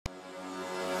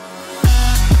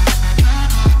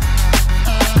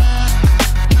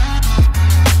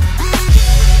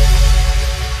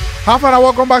Half an hour,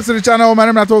 welcome back to the channel. My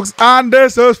name is Talks, and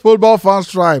this is Football Fans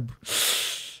Tribe.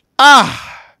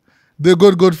 The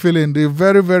good feeling, the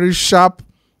very, very sharp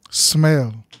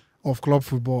smell of club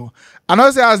football. I know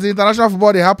say as the international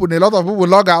football they happen, a lot of people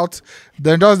log out,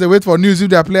 then just they wait for news if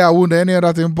their player won any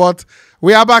other thing. But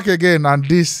we are back again, and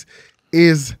this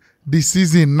is the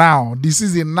season now. The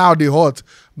season now they hot.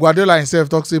 Guardiola himself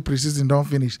talks say pre-season don't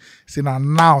finish. Say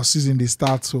now season they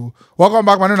start. So welcome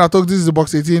back. My name is Talks. This is the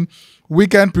Box 18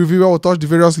 weekend preview where we'll touch the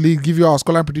various leagues, give you our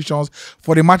scoreline predictions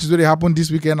for the matches where they happen this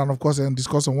weekend, and of course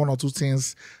discuss on one or two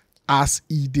things as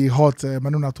they hot. My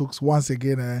name is Talks once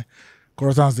again.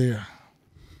 Kurotams there.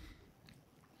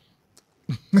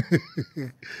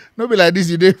 No be like this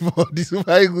you did for the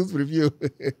Super Eagles preview.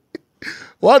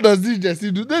 What does this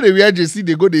jersey do? Then they wear jersey,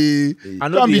 they go the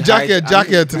can't be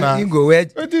jacket now. You go wear.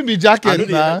 What be jacket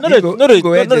now? No, go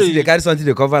wear jersey. They carry something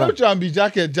to cover. Don't try and be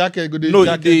jacket. Go the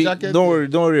jacket. Don't worry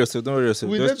yourself.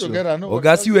 We did together. No.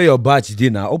 Okay, see where your badge is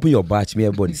now. Open your badge, me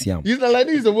everybody see him. It's not like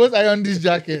this is supposed to iron this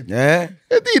jacket. Yeah.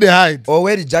 It did the height. Or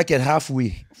wear the jacket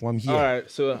halfway from here. All right,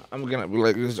 so I'm gonna be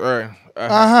like this. All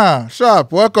right.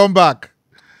 Sharp. Welcome back,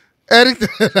 Eric.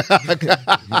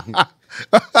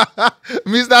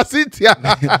 Mr. Cynthia.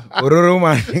 Ororo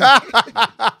man.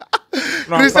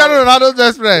 Cristiano Ronaldo's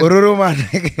best friend. Ororo man.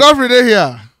 Godfrey they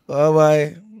here. Oh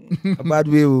boy. A bad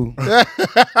way.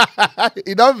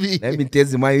 It don't be. Let me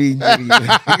test my injury.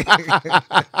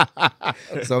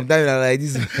 Sometimes I like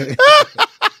this.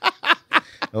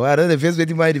 Oh, I don't know the face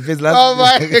waiting my the face last. Oh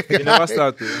my! You never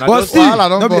start. But still,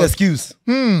 don't not be go. excuse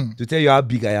to tell you how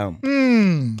big I am.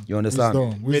 You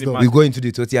understand? Wisdom. We go into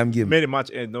the Tottenham game. Made the match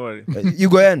end. Don't worry. You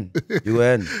go in. You go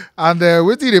in. And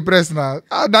wait till the press now.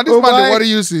 Now this man they worry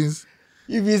you since.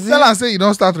 If you see, Tell and say you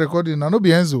don't start recording now. No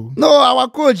be Enzo. no, our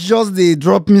coach just they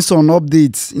drop me some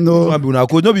updates. You know, No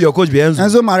be your coach, be Enzo.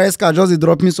 Enzo Maresca just they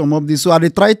drop me some updates. So I dey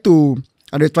try to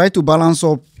balance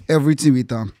up everything with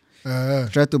them.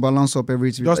 Try to balance up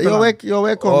everything. Just You're welcome. You're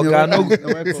welcome.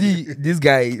 See this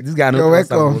guy. No. You're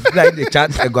welcome. Like the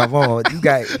chat, I go on. This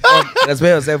guy. Respect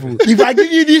yourself. If I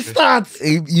give you this stats,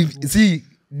 If see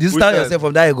this start yourself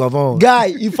from that you go on.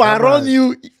 guy, if I run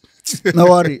you, no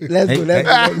worry. Let's go.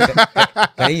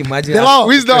 Can you imagine? The law.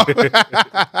 Wisdom.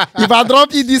 If I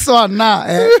drop you this one now,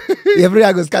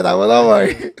 everywhere goes scatter. But don't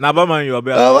worry. Nah, but man, you are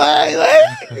better. Oh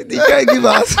my, they can't give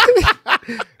us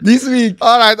this week.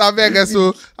 All right, I beg.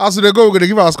 So as we go, we're gonna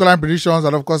give our scoreline predictions,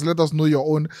 and of course, let us know your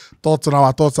own thoughts on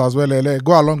our thoughts as well.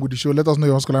 Go along with the show. Let us know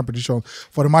your own scoreline predictions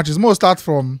for the matches. More start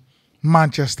from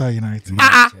Manchester United.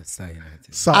 Manchester United.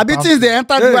 I bet since they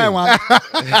entered the one.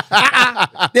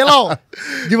 The law.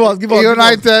 Give us.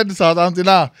 United, Southampton.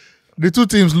 Now, the two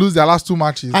teams lose their last two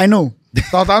matches. I know.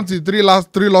 Southampton three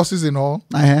losses in all,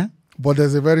 Uh-huh. but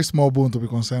there's a very small bone to be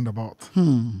concerned about.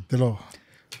 The law.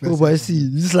 Oh boy, see,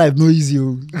 this life no easy.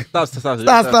 Start. I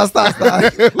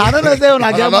don't know say when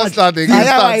I get Don't start match.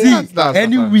 again. Start.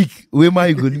 Any week where man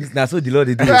you go lose, that's what the Lord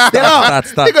they do. Start. You're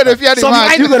gonna fear the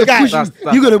match. You gonna push.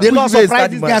 You gonna They push not me surprise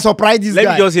this guy. Surprise this Let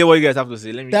guy. me just hear what you guys have to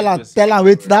say. Let me Tell him.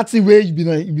 Wait, that's the way you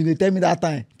been tell me that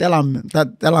time. Tell him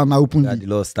now open. The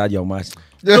Lord start your match.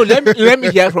 No, let me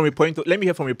hear from a point. Let me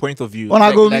hear from a point of view. When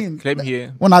I go in. Let me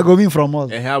hear. When I go in from us.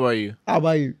 And how about you? How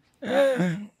about you?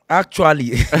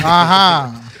 Actually,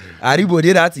 Aribo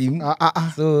did that team,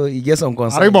 so you get some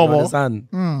concern. Aribo, You understand?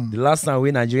 The last time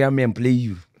when Nigerian men play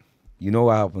you, you know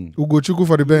what happened. Ugochukwu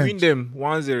for the Win bench. them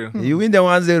 1-0. You win them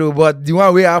 1-0, but the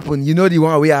one way happened, you know the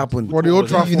one way happened. For the Old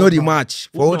Trafford. You know the match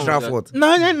for Old Trafford.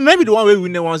 No, maybe the one where we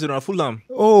win them 1-0 at Fulham.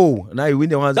 Oh, now you win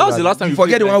the 1-0. That was the last time you we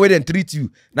forget played the one where they treat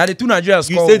you. Now the two Nigerians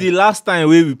You score. said the last time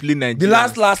where we played Nigeria. The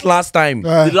last time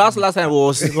The last time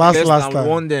was last last time. We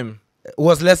won them.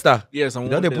 was Leicester. Yes, and You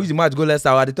know won they them. push the match go Leicester.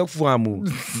 I they talk for am.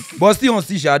 But still on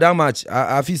Stisha that match,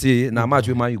 I feel say na match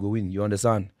where Man you go win. You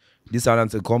understand? This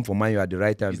Southampton come for Man you at the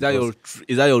right time. Is that your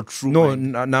true? No,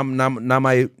 mind? na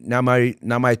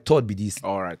my thought be this.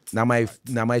 All right. Now my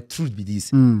truth be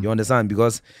this. You understand?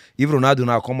 Because if Ronaldo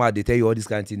now come out, they tell you all this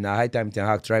kind of thing. Now high time Ten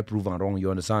Hag try prove and wrong. You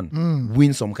understand?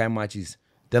 Win some kind of matches.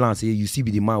 Tell and say you see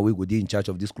be the man we go there in charge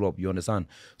of this club. You understand?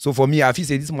 So for me, I feel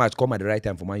say this match come at the right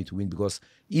time for Man U to win, because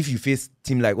if you face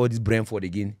team like all this Brentford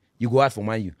again, you go out for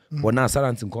Man U. But now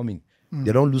Southampton coming,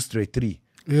 they don't lose straight 3.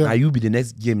 Yeah. Now you be the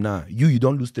next game now. You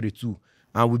don't lose straight 2.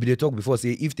 And we be the talk before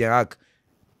say if Ten Hag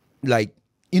like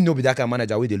he no be that kind of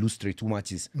manager where they lose straight 2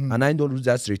 matches. And I don't lose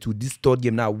that straight 2. This third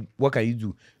game now, what can you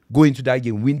do? Go into that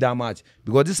game, win that match.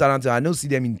 Because this Southampton, I don't see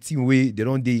them in team way they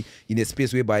don't in a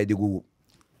space whereby they go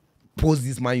post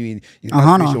this Man U in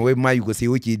Uh-huh, situation no. where Man U go say,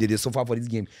 okay, they suffer for this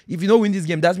game. If you don't win this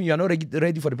game, that means you are not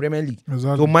ready for the Premier League.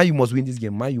 Exactly. So Man U must win this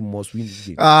game. Man U must win this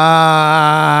game.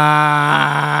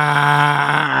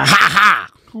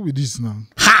 Who is this now?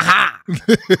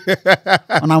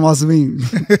 And I must win.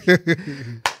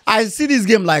 I see this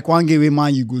game like one game where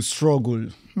man you go struggle.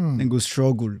 Then go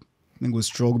struggle.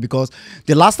 Because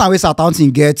the last time we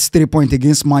Southampton gets 3 points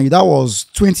against Man U, that was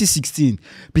 2016.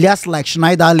 Players like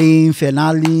Schneiderlin,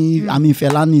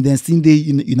 Fellaini, then still they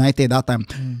United that time.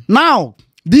 Now,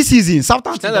 this season,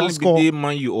 Southampton don't score. Schneiderlin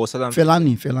Man U or Southampton.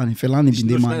 Fellaini be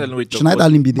the man. Schneiderlin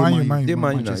Schneiderlin be the Man U, man. Man U. They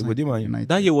Man U now. Manchester Go, they Man U. United.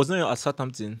 That year wasn't at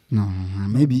Southampton. No,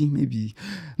 maybe.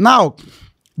 Now,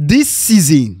 this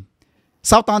season,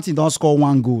 Southampton don't score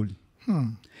 1 goal.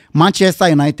 Manchester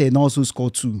United also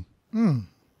score 2.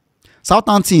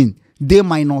 Southampton, they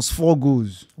 -4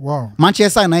 goals. Wow.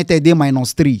 Manchester United, they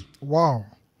 -3. Wow.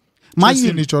 Man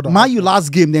Chasing each other. U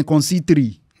last game, they concede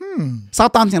 3.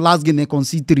 Southampton last game, they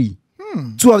concede 3.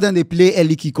 2 of them, they play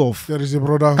early kickoff. There is a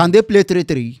brother. Can they play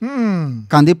 3-3?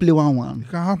 Can they play 1-1? It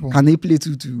can happen. Can they play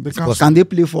 2-2? They cancel. Can they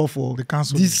play 4-4? They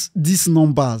cancel. These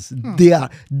numbers, they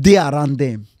are around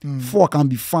them. 4 can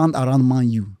be found around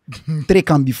Man U. 3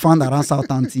 can be found around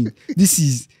Southampton. This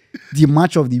is the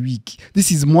match of the week.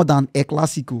 This is more than a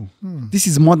Clasico. This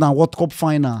is more than World Cup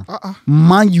final.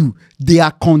 Man U, they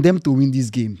are condemned to win this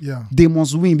game. Yeah. They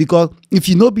must win because if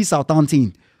you know be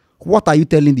Southampton, what are you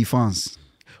telling the fans?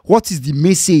 What is the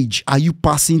message are you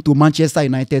passing to Manchester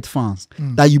United fans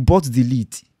that you bought the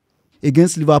lead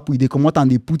against Liverpool? They come out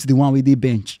and they put the one where they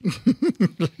bench.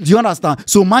 Do you understand?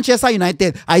 So Manchester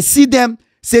United, I see them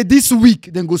say this week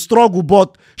then go struggle,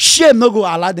 but shame no go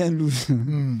allow them lose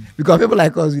because people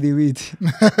like us they wait.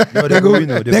 No, they go win.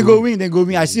 No, They go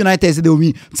win. I see United say they will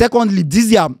win. Secondly,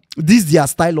 this their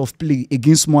style of play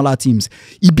against smaller teams.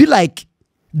 It be like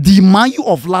the Man U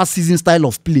of last season style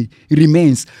of play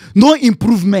remains. No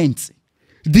improvement.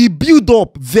 The build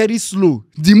up very slow.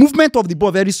 The movement of the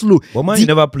ball very slow. But Man U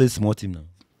never play small team now.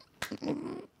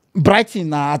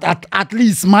 Brighton at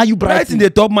least Man U Brighton, the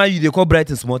top Man U, they call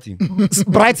Brighton small team.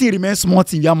 Brighton remains small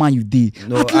team. Yeah, Man U dey.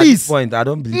 No, at at least this point, I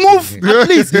don't believe. move. At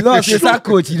least You know, as a sack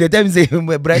coach, they tell me say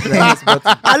Brighton is small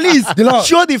team. at least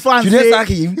show the fans. Should they say- sack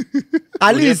him?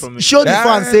 At We'll hear least from it. show the Yeah,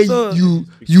 fans say so-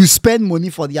 you spend money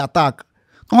for the attack.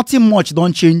 Nothing much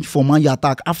don't change for Man U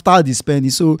attack after the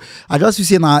spending. So I just feel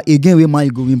say now again we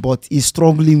might go win, but it's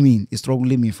struggling win. It's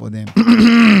struggling win for them.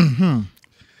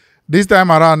 This time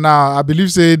around now, I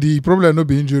believe say the problem no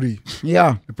be injury.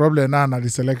 Yeah. The problem now the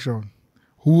selection.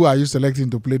 Who are you selecting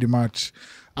to play the match?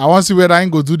 I want to see whether I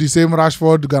go do the same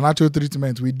Rashford Garnacho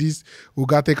treatment with this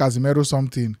Ugarte Casemiro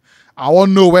something. I want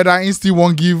to know whether he still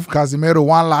won't give Casemiro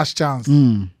one last chance.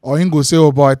 Or he go say,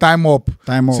 oh boy, time up.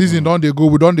 Season don't they go,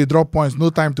 we don't they drop points, no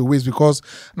time to waste. Because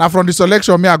now from the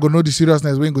selection, me I go know the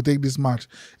seriousness when go take this match.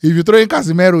 If you throw in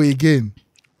Casemiro again,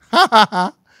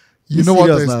 you know what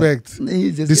to expect.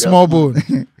 The small bone,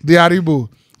 the Haribo,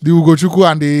 the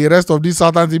Ugochukwu and the rest of these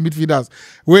Southampton midfielders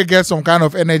will get some kind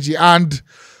of energy. And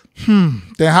Ten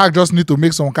Hag just need to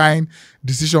make some kind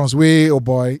decisions where, oh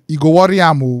boy, he go worry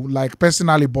him like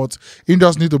personally, but he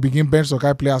just need to begin bench some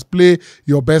kind players. Play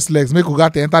your best legs. Make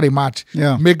Ugarte enter the match.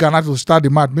 Yeah. Make Garnacho start the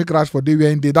match. Make Rashford day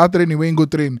where in day. That training when he go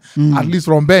train. At least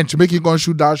from bench. Make him go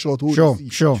shoot that shot.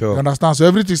 Sure. You understand? So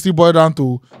everything still boils down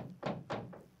to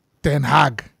Ten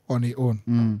Hag on his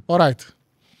own. All right.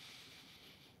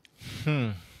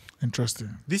 Interesting.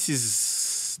 This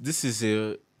is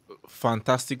a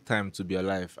fantastic time to be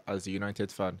alive as a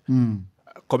United fan.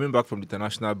 Coming back from the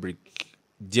international break,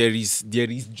 there is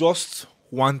just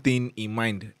one thing in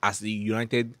mind as a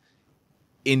United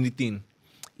fan,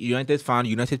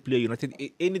 United player, United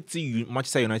anything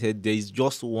Manchester United. There is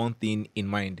just one thing in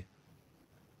mind.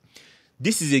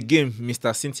 This is a game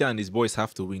Mr. Cynthia and his boys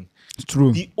have to win. It's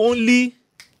true. The only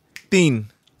thing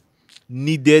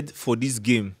needed for this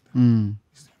game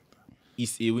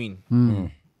is a win.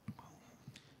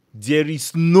 There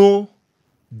is no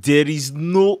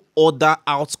other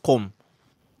outcome.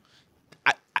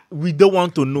 We don't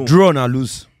want to know. Draw or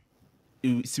lose.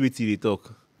 See what they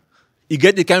talk. You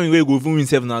get the kind of way we go win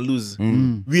 7 and lose.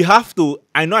 We have to.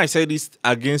 I know I said this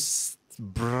against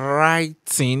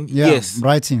Brighton. Yeah. Yes,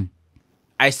 Brighton.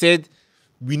 I said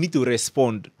we need to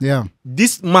respond. Yeah.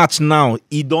 This match now,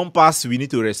 it don't pass. We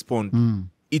need to respond.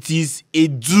 It is a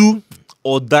do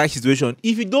or die situation.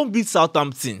 If you don't beat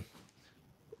Southampton,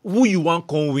 who you want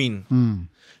can win?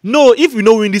 No, if we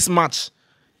don't win this match,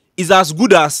 it's as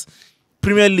good as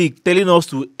Premier League telling us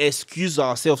to excuse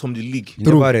ourselves from the league. You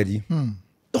never ready.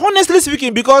 Honestly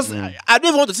speaking, because I don't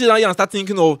even want to sit down here and start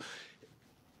thinking of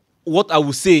what I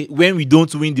will say when we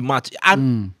don't win the match.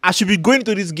 And I should be going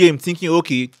to this game thinking,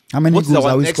 okay, How many what is goals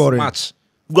our are we next scoring? match?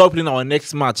 We are playing our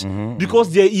next match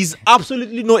because there is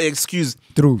absolutely no excuse.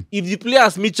 True. If the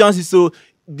players meet chances, so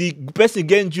the person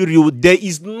get injury, there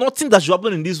is nothing that should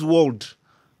happen in this world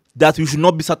that we should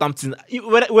not be Southampton.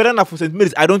 Whether not for St.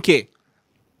 Mary's, I don't care.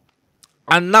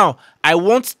 And now I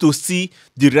want to see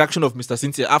the reaction of Mr.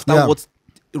 Cynthia after what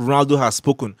Ronaldo has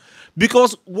spoken,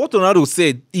 because what Ronaldo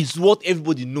said is what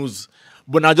everybody knows.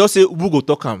 But I just say we go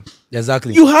Tottenham.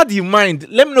 Exactly. You had in mind.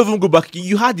 Let me not even go back.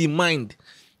 You had in mind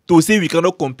to say we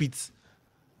cannot compete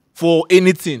for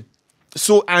anything.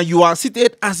 So, and you are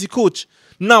seated as a coach.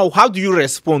 Now, how do you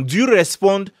respond? Do you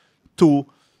respond to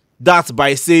that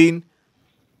by saying,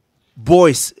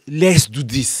 boys, let's do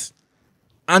this?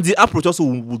 And the approach also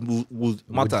would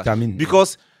matter. Determine.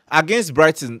 Because against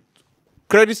Brighton,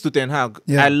 credits to Ten Hag,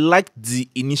 Yeah. I liked the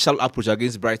initial approach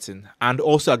against Brighton and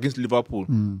also against Liverpool.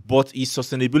 But it's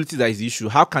sustainability that is the issue.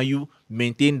 How can you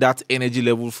maintain that energy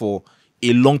level for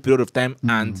a long period of time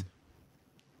and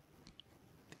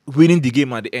winning the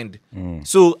game at the end?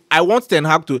 So I want Ten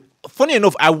Hag to... Funny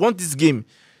enough, I want this game.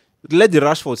 Let the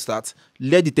Rashford start.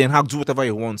 Let the Ten Hag do whatever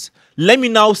he wants. Let me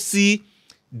now see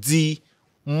the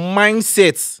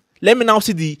mindsets. Let me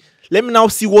now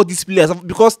see what these players have.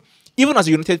 Because even as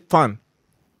a United fan,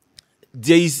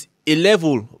 there is a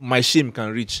level my shame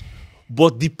can reach.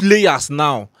 But the players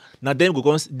now them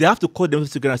go, they have to call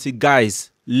themselves together and say,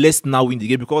 guys, let's now win the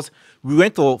game. Because we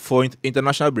went for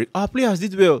international break. Our players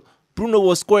did well. Bruno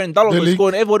was scoring, Dalot was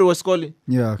scoring, everybody was scoring.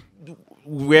 Yeah.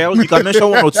 Well, you can mention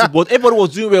one or two, but everybody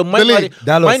was doing well. Mine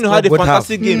had a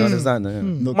fantastic game. You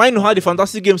understand? Mine had a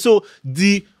fantastic game. So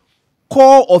the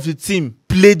core of the team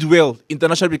played well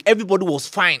international break. Everybody was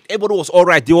fine. Everybody was all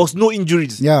right. There was no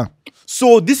injuries. Yeah.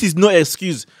 So this is no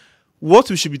excuse. What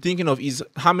we should be thinking of is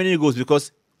how many goals,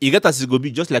 because you get as it go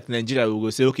be just like Nigeria, we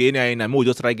will say, okay, we'll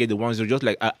just try to get the 1-0 just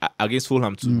like against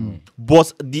Fulham too.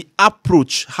 But the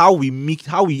approach, how we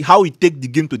take the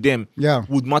game to them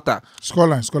would matter.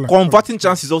 Scoreline. Converting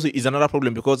chances also is another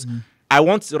problem, because I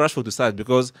want Rashford to start,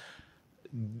 because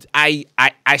I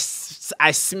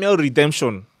smell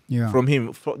redemption from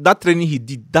him. For that training he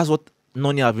did, that's what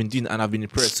Noni have been doing, and I've been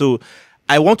impressed. So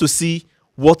I want to see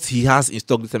what he has in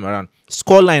stock this time around.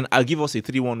 Scoreline, I'll give us a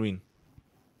 3-1 win.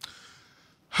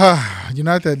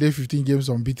 United, they 15 games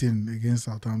unbeaten against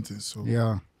Southampton. So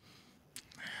Yeah.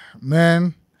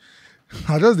 man,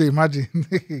 I just dey imagine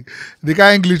the kind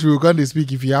of English we can't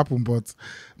speak if it happen. But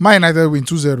my United win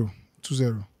 2-0.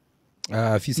 2-0.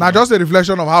 Now just a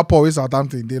reflection of how poor is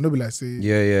Southampton. They no be like say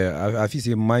I feel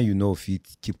say Man you know if he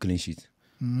keep clean sheet.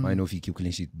 Man know if he keep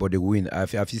clean sheet, but they go win. I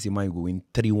feel say Man you go win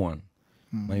 3-1.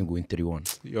 Man you go win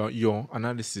 3-1. Your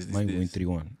analysis. Man you go win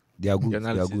 3-1. They are good.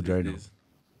 They are good right now.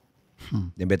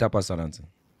 They better pass Southampton.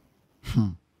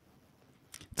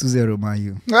 2-0 Man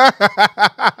U.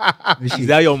 Is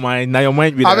that your mind? Now your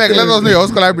mind. let us know your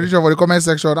scoreline prediction for the comment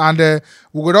section, and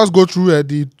we will just go through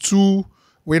the two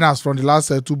winners from the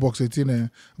last 2 box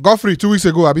 18. Godfrey 2 weeks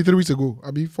ago, 3 weeks ago,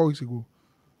 4 weeks ago.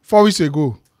 4 weeks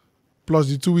ago, plus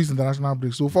the 2 weeks international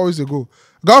break. So 4 weeks ago,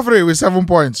 Godfrey with 7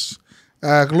 points.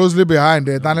 Closely behind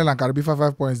Daniel and Caribbean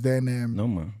 5 points. Then no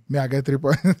man. Me I get 3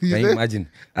 points. Can you imagine?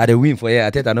 I dey win for here. I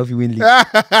think I know if you win league.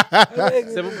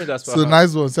 7 points as So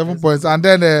nice one, 7 points. And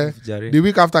then the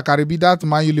week after Caribbean, that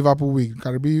Man U Liverpool week,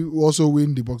 Caribbean also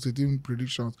win the box 18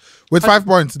 predictions with 5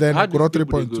 points. Then got 3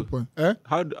 points, 2 points.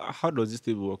 How does this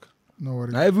table work? No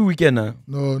worries. Now every weekend now.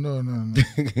 No.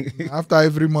 After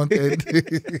every month end. So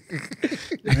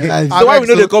why we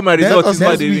know they come my results is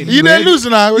why they win. You didn't lose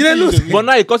now. You didn't lose. But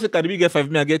now it costs a Caribbean get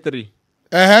 5, me I get 3. Me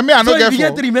I So no if get you 4.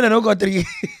 get 3, men I don't got 3.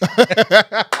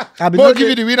 But give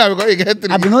you the winner because you get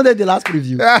 3. I've been on there the last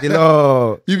preview.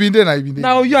 No. You been there now. You been there.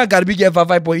 Now you and Caribbean get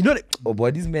 5 points. You know oh boy,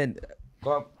 this man.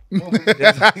 Come. All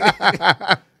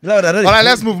right,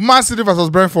 let's move. Man City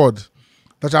versus Brentford,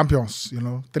 the champions.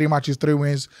 3 matches, 3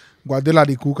 wins. Guardiola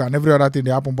the cook and every other thing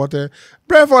they happen. But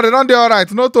Brentford, they don't do all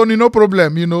right. No Tony, no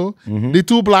problem. The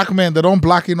 2 black men, they don't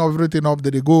blacken everything up.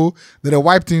 They go. They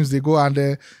wipe teams. They go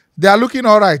and they are looking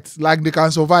all right. Like they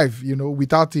can survive.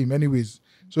 Without him, anyways.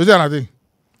 So is there anything?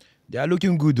 They are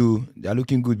looking good though. They are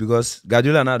looking good because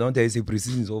Guardiola now don't tell you say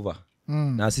pre-season is over.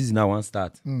 Now season now one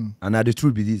start. And now the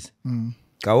truth be this.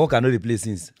 Kawaka know the play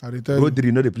since.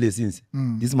 Rodri know the play since.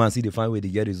 This man see the fine way they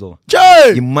get result.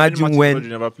 Jay! Imagine when You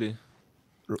never play.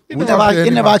 He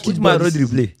never which kicked man bodies. Rodri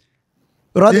play.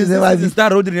 Rodri never Since been.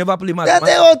 start, Rodri never play match.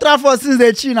 They Old Trafford since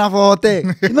they chin for hotel.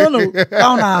 No,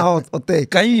 down a hot hotel.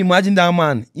 Can you imagine that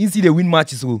man? You see the win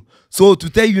matches. So to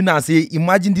tell you now, say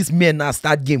imagine this man now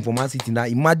start game for Man City now.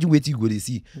 Imagine what you go to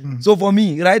see. So for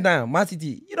me, right now, Man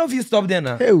City, you don't feel stop there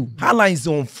now. Hey. Haaland is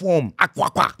on form.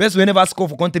 Best we never score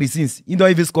for country since. He don't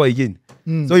even score again.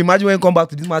 So imagine when you come back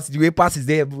to this Man City, where passes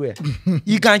there everywhere.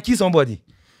 He can kill somebody.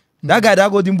 That guy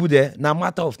that got him there, now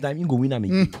matter of time, he go win him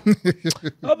again.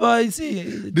 Oh, but you see,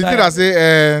 The thing I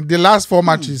say, the last 4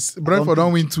 matches, Brentford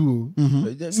don't win 2.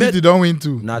 City don't win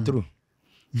 2. Not true.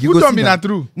 Who don't mean not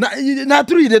true? Not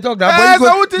true. They talk that, Eh,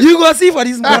 but you go see for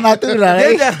this man. Not true,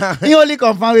 right? He only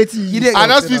confirm it. I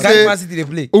just feel say Man City they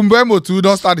play. Mbemo too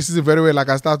don't start the season very well. Like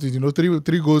I started,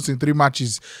 3 goals in 3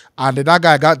 matches, and that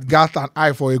guy got an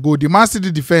eye for a goal. The Man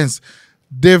City defense,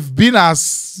 they've been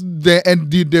as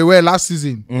they were last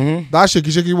season. That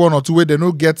shaky 1 or 2 where they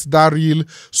don't get that real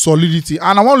solidity.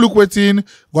 And I want to look waiting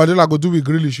Guardiola go do with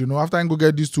Grealish, after he go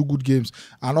get these 2 good games.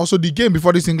 And also the game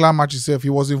before this England match itself, he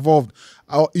was involved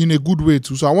in a good way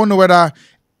too. So I want to know whether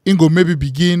Ingo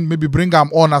maybe bring him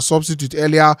on as substitute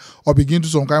earlier or begin to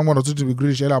some kind of 1 or 2 to with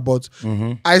Grealish earlier. But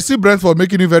I see Brentford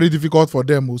making it very difficult for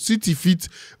them. City fit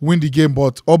win the game,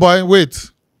 but oh boy, wait.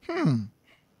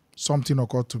 Something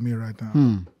occurred to me right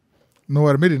now. No,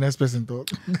 I made the next person talk.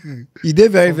 It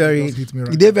did very, Something very, just hit me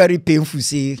right it did very painful.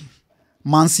 Say,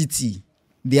 Man City,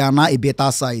 they are now a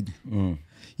better side.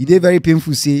 It did very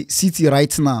painful. Say, City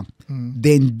right now,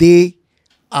 then they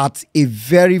at a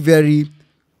very, very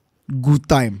good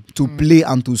time to play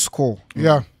and to score.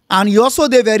 Yeah. And he also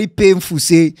did very painful.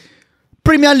 Say,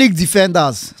 Premier League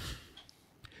defenders.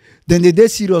 Then they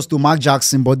did serious to Mark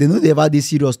Jackson, but they know they ever did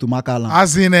serious to Mark Allen.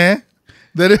 As in,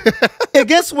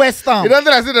 Against West Ham. You don't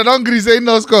think I say they don't agree saying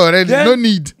no score already. Then- No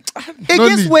need.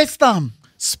 Against need. West Ham.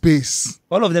 Space.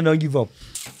 All of them don't give up.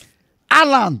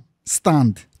 Alan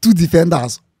stand. 2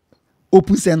 defenders.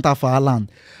 Open center for Alan.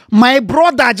 My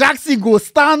brother Jackson go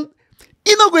stand.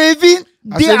 He no go even.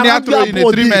 I They say near around throw their in a 3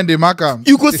 body. men they mark am.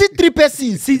 You go see 3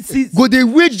 persons. See, Go they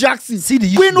wait Jackson. see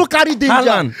the We issue. no carry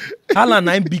danger. Haaland,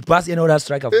 I'm big pass any other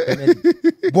striker for Premier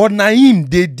League. But Naim,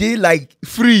 they like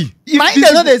Free. Naim,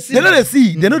 they know they see. They know they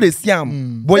see. They know they see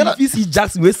him. But if you see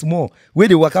Jackson way small, where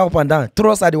they walk up and down,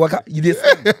 throws at the walk up, you dey see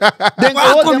am. Then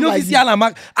Well, go come them you like see this. Haaland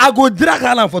mark. I go drag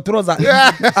Haaland for trouser.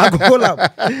 I go hold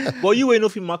am. But you ain't no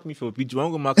fit mark me for pitch. You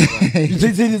want go mark me? You see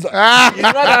this- You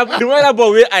remember that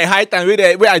ball where I high time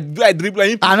where I dribble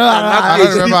him. I know. I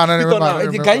don't remember. I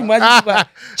don't Can you imagine this man?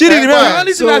 Chidi, The remember?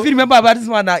 only thing I feel remember about this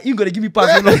man now, he gonna give me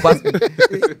pass, no pass.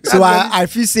 So I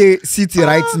feel say City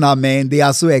right now, man, they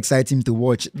are so exciting to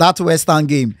watch. That West Ham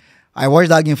game, I watched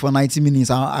that game for 90 minutes.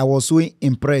 I was so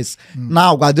impressed.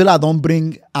 Now Guardiola don't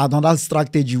bring another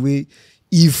strategy way.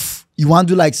 If you want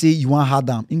to like say you want hard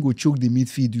them, you go choke the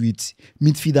midfield with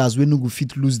midfielders when you go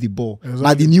fit lose the ball. Exactly.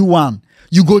 Like the new one,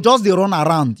 you go just they run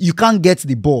around. You can't get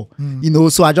the ball.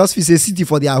 So I just feel say City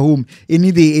for their home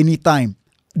any day, anytime.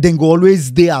 Then go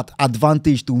always there at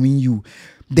advantage to win you.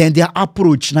 Then their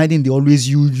approach, now then they always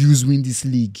use win this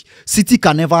league. City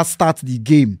can never start the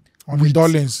game On the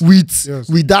dullings. with Yes.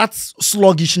 that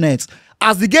sluggishness.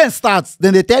 As the game starts,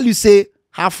 then they tell you say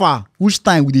how far, which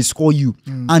time will they score you,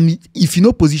 and if you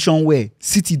know position where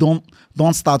City don't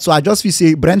start. So I just feel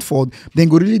say Brentford then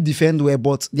go really defend well,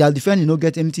 but their defense not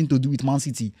get anything to do with Man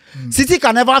City. City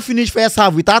can never finish first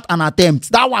half without an attempt.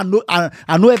 That one no,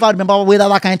 I no ever remember whether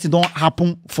that kind of thing don't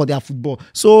happen for their football.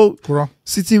 So Kuro.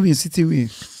 City win.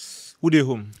 Who they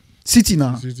home? City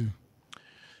now. City.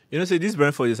 Say this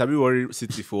Brentford is a bit worried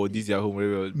City for this year home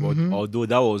very well. But although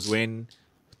that was when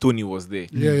Tony was there.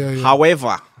 Yeah.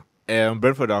 However,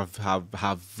 Brentford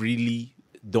have really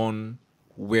done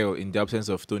well in the absence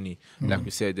of Tony. Like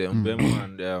we said, Mbemo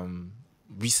and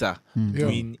Visa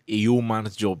doing a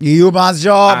yeoman's job. Human's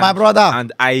job, And- my brother.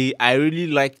 And I really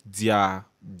like their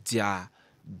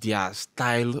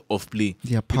style of play.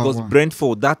 Their Because power.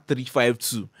 Brentford, that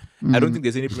 3-5-2, I don't think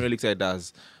there's any Premier League side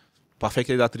that's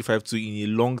perfected that 3-5-2 in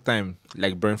a long time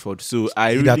like Brentford. So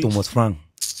I See that really Thomas Frank.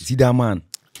 See that man.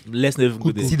 let's never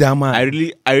go there. See that man. I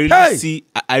really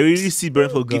Hey! see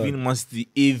Brentford giving Man City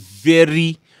a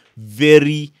very,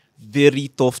 very, very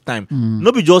tough time.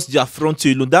 Not be just their front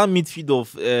two alone. That midfield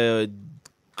of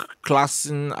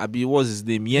Klassen, Abi, what's his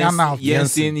name?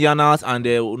 Jensen, Janart, and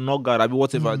Nogard, Abi,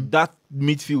 whatever. That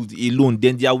midfield alone,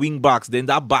 then their wing backs, then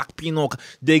that back Pinnock,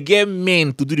 they get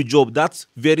men to do the job. That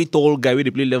very tall guy where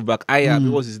they play left back, Aya, Abi,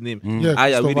 what's his name? Yeah,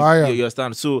 Aya, Christopher where they- Aya. you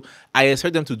understand? So I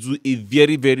expect them to do a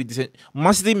very, very decent.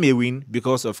 Man City may win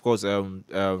because, of course,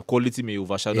 quality may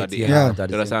overshadow the Etihad Yeah. at the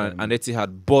you understand? same And time.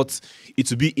 Etihad, but it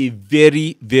will be a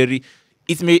very, very.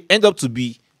 It may end up to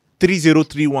be 3-0,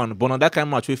 3-1. But on that kind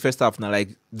of match, we first half now like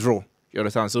draw. You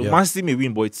understand? So Yeah. Man City may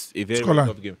win, but it's a very, very Scoreline.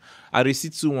 tough game. I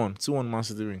receive 2-1. 2-1 Man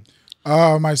City win.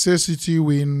 I say City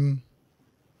win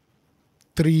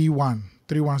 3-1.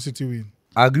 3-1 City win.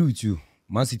 I agree with you.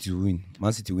 Man City win.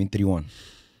 Man City win 3-1.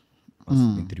 Man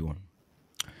City win 3-1.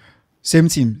 Same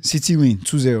team. City win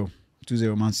 2-0.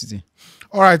 2-0 Man City.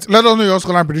 All right, let us know your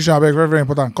scoreline prediction. I beg, very, very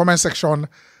important. Comment section,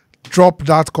 drop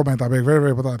that comment. I beg, very,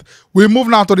 very important. We move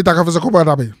now to the Takafesa Copa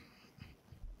Derby.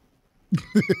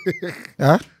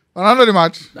 Yeah? Another the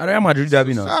match. Real Madrid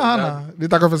derby now. The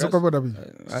Takafesa Copa Derby.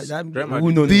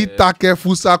 Who knows? The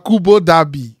Takefusa Kubo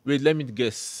Derby. Wait, let me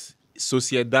guess.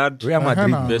 Sociedad Real Madrid.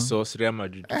 nah. versus Real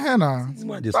Madrid.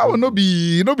 That will not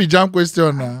be jam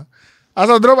question now. As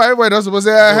I drop, everybody was supposed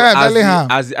to say, Bellingham.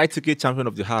 As the ITK champion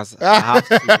of the house, I have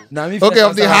to. Okay,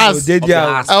 of the house. Of the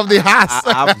house. Of the house.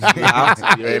 I have to be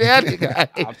happy. I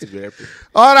have to be happy.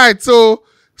 All right, so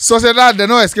Sociedad, they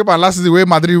no escape and last season where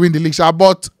Madrid win the league.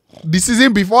 But the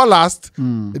season before last, they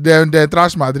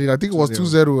trashed Madrid. I think it was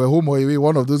 2-0 home or away,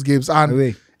 one of those games. And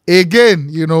Away.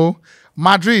 again,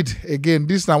 Madrid, again,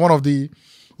 this is now one of the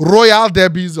royal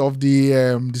derbies of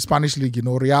the Spanish league.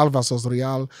 Real versus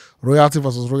Real, royalty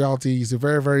versus royalty. Is a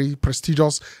very, very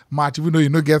prestigious match, even though you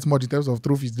don't get much in terms of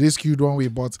trophies. They skewed one way,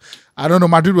 but I don't know.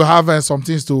 Madrid will have some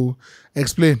things to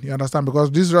explain, you understand? Because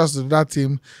this rest of that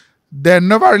team, they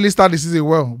never really start the season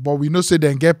well, but we know say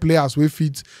they get players with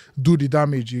fit do the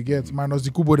damage. You get minus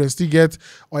the Kubo, they still get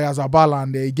Oyarzabal,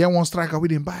 and they get one striker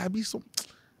with him. But so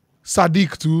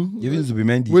Sadiq too. Even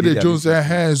Zubimendi. With the Jones,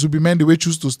 Zubimendi we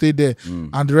choose to stay there,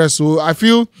 and the rest. So I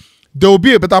feel there will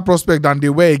be a better prospect than they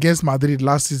were against Madrid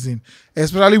last season,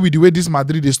 especially with the way this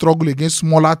Madrid they struggle against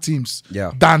smaller teams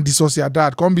than the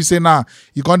Sociedad. Can't be saying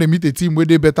you can't meet a team where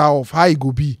they better off. How it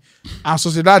go be? And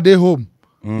Sociedad they home.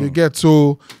 You get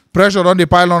so pressure on the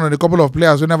pylon on a couple of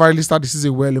players. We never really start the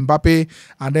season well. Mbappe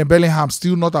and then Bellingham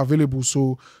still not available.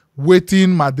 So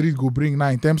waiting Madrid go bring now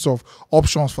in terms of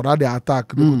options for that they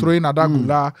attack. They will throw in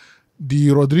Adagula, the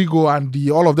Rodrigo and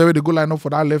the all of them they go line up for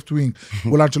that left wing.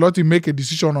 Will Ancelotti make a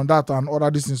decision on that and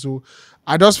other distance? So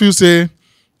I just feel say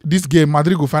this game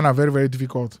Madrid will find it very, very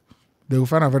difficult. They will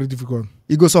find it very difficult.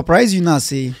 It go surprise you now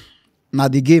say now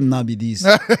the game now be this.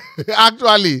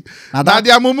 Actually, Now now that-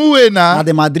 they are mumu way Now now.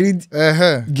 the Madrid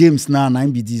games now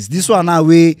be this. This one now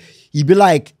way it be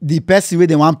like the person where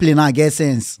they want play now get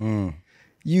sense.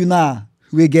 You now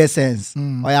we get sense.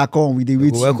 Or you come with the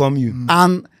wait. We welcome you.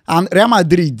 And Real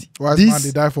Madrid. Wise man, they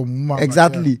This die for mumu.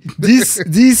 exactly.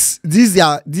 These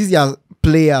are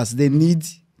players. They need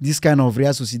this kind of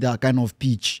Real Sociedad kind of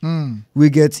pitch. We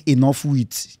get enough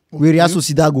width. Where Real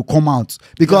Sociedad go come out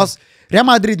because Real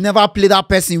Madrid never play that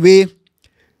person where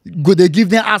go they give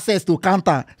them access to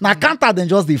counter. Now counter then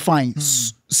just define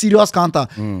serious counter.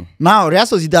 Now Real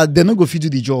Sociedad they no go fit do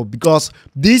the job because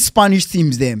these Spanish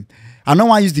teams them. I don't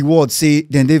want to use the word say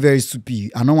then they very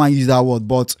stupid. I don't want to use that word,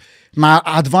 but my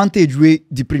advantage way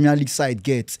the Premier League side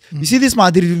gets. You see this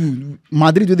Madrid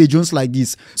with the Jones like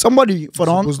this. Somebody for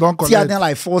Suppose don't on tear collect. them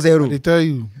like 4-0. They tell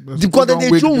you Because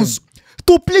they Jones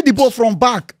to play the ball from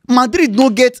back. Madrid no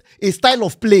get a style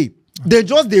of play. They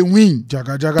just they win.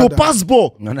 Jaga, jaga, To da. pass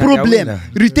ball, No, they problem. win now.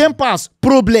 Return pass,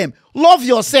 problem. Love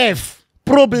yourself,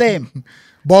 problem.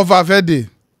 But Valverde,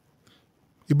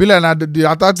 it be like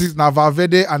the attack is now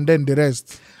Valverde and then the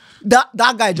rest. that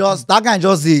guy just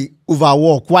the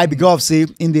overwork. Why? Because of say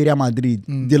in the Real Madrid,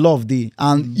 they love they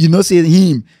and you know say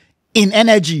him in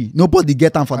energy. Nobody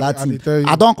get him for that I dey team. tell you.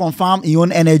 I don't confirm in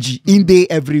own energy in day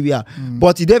everywhere.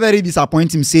 But he dey very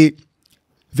disappointing. Say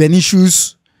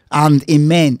Vinicius and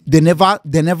Amen. They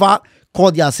never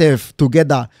call themselves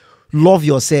together. Love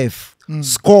yourself.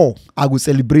 Score. I go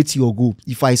celebrate your goal.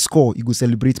 If I score, you go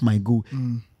celebrate my goal.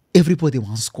 Everybody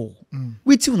want score.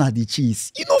 Wait till na the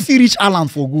chase. You know if you reach Alan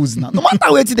for goals now. No matter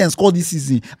where they score this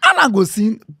season, Alan go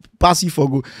see pass you for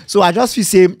goal. So I just feel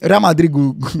say Real Madrid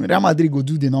go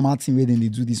do the normal thing where they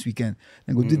do this weekend.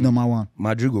 They go do the number one.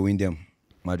 Madrid go win them.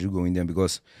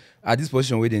 Because at this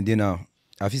position where they now,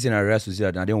 I feel saying Real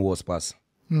Sociedad now them worst pass.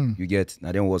 You get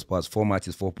now them worst pass. 4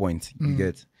 matches, 4 points. You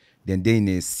get. Then they in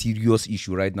a serious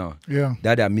issue right now. Yeah.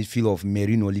 That midfield of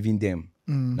Merino leaving them.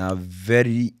 Now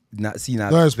very Don't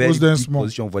very expose them big small.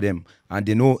 position for them. And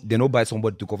they know buy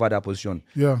somebody to cover that position.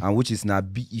 Yeah. And which is now a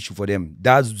big issue for them.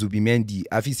 That's Zubimendi.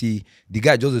 I feel say the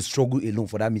guy just a struggle alone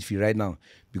for that midfield right now.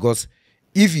 Because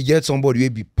if you get somebody who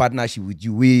be partnership with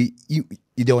you, we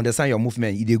if they understand your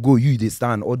movement, if they go, they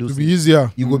stand, all those To be things.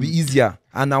 easier. It will be easier.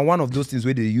 And now one of those things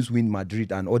where they used to win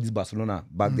Madrid and all this Barcelona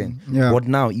back then. Yeah. But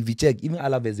now, if you check, even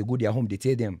Alaves, they go their home, they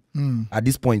tear them at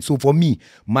this point. So for me,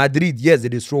 Madrid, yes,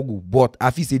 they struggle, but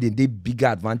I feel say they bigger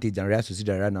advantage than Real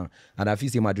Sociedad right now. And I feel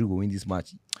say Madrid will win this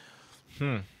match.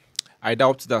 I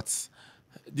doubt that.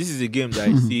 This is a game that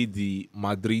I see the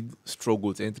Madrid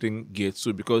struggled entering gear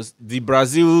 2 because the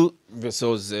Brazil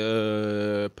versus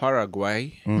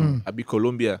Paraguay, Abi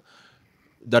Colombia,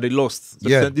 that they lost.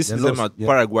 Yeah, This they is lost, them at yeah.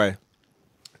 Paraguay.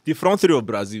 The front three of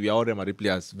Brazil, we are all Madrid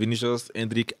players: Vinicius,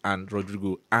 Hendrick, and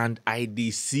Rodrigo. And I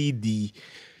see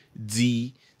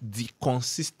the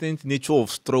consistent nature of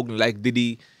struggling. Like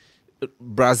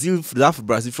Brazil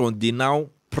front, they now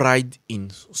pride in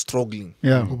struggling.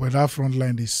 Yeah. Oh, but that front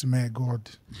line, they smell God.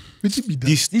 Which be The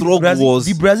that? struggle was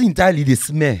the Brazil entirely they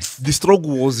smell. the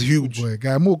struggle was huge. Boy,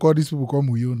 guy, more call these people come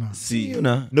with you now. See, You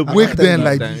know. no, Wake them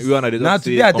like this. we wanna Now just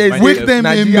say today I tell you, combine wake 11. them in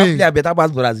Nigeria May. play better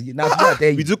pass Brazil. Now today I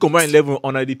tell We you, do combine 11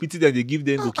 on the pity that they give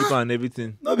them goalkeeper and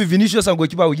everything. no be Vinicius and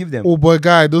goalkeeper we give them. Oh boy,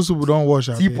 guy, those people don't watch.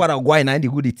 See Paraguay now they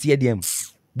go they tear them.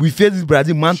 We face this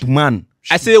Brazil man to man.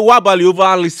 I say Wabali over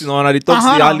Alisson on the top. See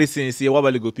Uh-huh. Alisson. Say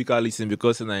Wabali go pick Alisson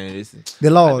because na listen.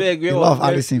 The love Where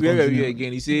Allison. we continue.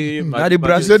 again? You say Now the You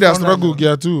Brazil say their front line struggle now.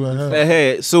 gear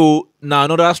too. So now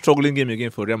another struggling game again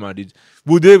for Real Madrid.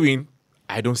 Would they win?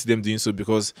 I don't see them doing so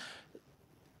because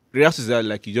Real Sociedad,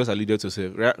 like you just alluded to, say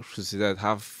Real Sociedad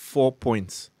have 4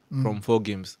 points from 4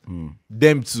 games.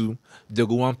 Them two, they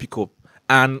go one pick up.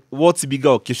 And what's a bigger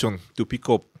occasion to pick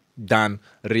up than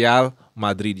Real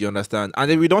Madrid? You understand? And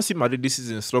then we don't see Madrid this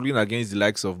season struggling against the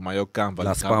likes of Mallorca and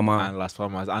Las Vallecano Palmas. and Las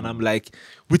Palmas. And I'm like,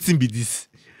 waiting be this.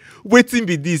 Waiting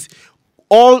be this.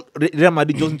 All Real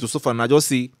Madrid just need to suffer. And I just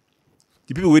say,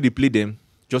 the people where they play them,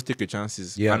 just take your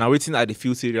chances. Yeah. And I'm waiting at the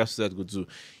field serious that go to.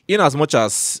 In as much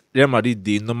as Real Madrid,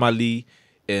 they normally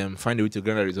find a way to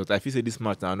get a result. I feel say this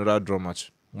match now another draw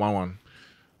match. 1-1.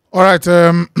 All right,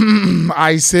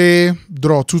 I say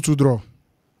draw, 2-2 draw.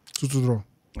 2-2 draw.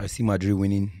 I see Madrid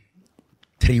winning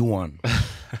 3-1.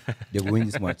 They will win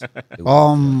this match. They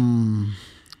will.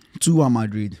 2-1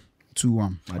 Madrid.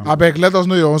 2-1. I beg, let us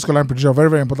know your own scoreline prediction. Very,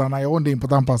 very important. Now, your own the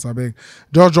important pass, I beg.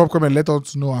 Just drop comment, let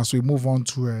us know as we move on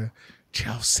to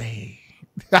Chelsea.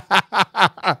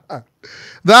 The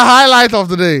highlight of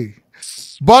the day.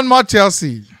 Bournemouth,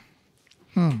 Chelsea.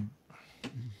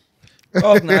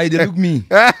 Oh, now they look me.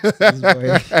 This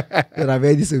boy. You're a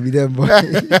very disobedient boy.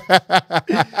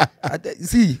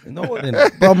 See, no one.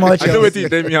 But much I know what else. you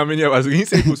tell me how many hours. He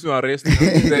say Kusu arrest.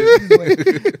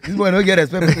 This boy don't get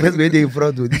respect. Best way they in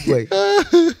front of this boy.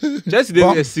 Just they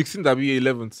were 16th, that be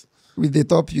 11th. With the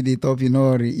top, you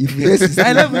know. If you race,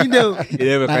 I love you know.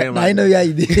 11 kind I of know where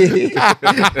you did.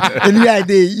 Anywhere I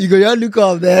did, you go just look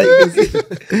up there. You can see.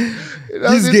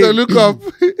 This game. to look up.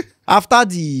 After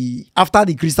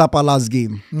the Crystal Palace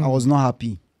game, I was not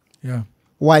happy. Yeah.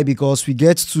 Why? Because we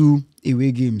get 2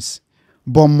 away games,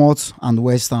 Bournemouth and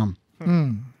West Ham.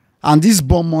 And this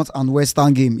Bournemouth and West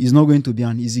Ham game is not going to be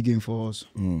an easy game for us.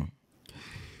 No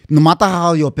matter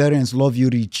how your parents love you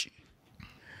rich,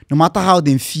 no matter how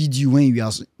they feed you when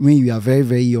you are very,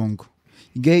 very young,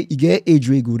 you get age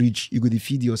where you go reach, you go to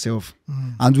feed yourself.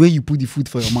 And when you put the food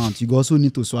for your mouth, you go also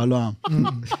need to swallow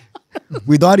them.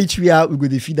 We don't reach where we go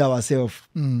to feed ourselves.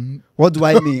 What do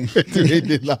I mean?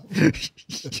 They laugh.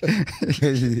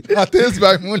 I taste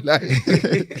by moonlight.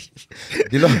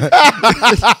 You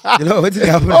know what is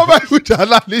happening? Oh my good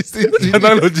analysis.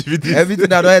 Everything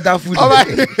that don't enter food. Oh my.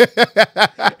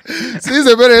 Since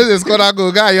the parents is gonna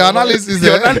go, guy, your analysis.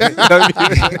 All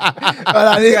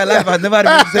I think I life has never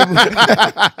been the same.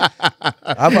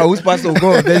 After who's supposed to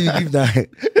go, then you give that.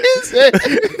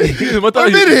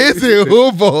 Maybe they say,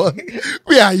 oh boy,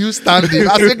 where are you standing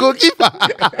as a goalkeeper?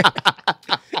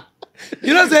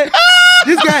 You know, say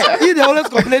this guy, he they always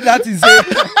complain that he say,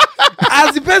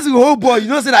 as the person who hold ball, you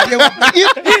know, say that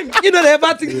you know, they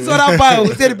ever think this other ball,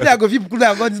 say the player go fit pull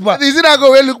and go this ball. Is it that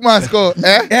go where Lookman score?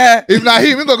 Eh? Yeah. If not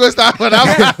him, he go start for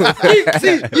that.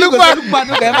 See, look man,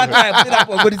 don't ever try play that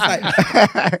for go this side.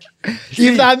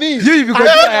 If not me, You go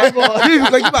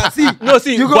keep and see. No,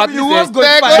 see, You but you once go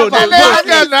They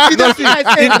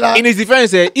keep go in his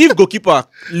defense, if goalkeeper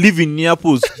live in near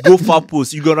post, go far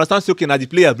post, you go understand. Say, okay, now the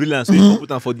player brilliant, so you go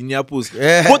put him for the near post.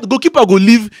 Yeah. But goalkeeper go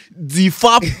leave the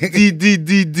far,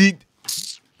 the.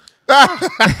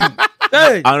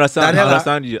 Hey, I understand. Daniela. I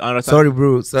understand you. I understand. Sorry,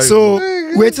 bro. Sorry. so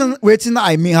waiting.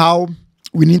 I mean, how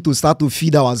we need to start to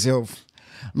feed ourselves.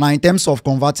 Now, in terms of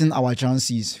converting our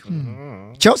chances,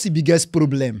 Chelsea biggest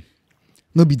problem,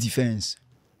 no be defense.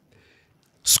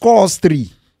 Score us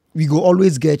 3, we go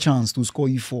always get chance to score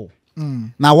you 4.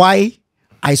 Now, why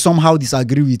I somehow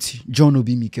disagree with John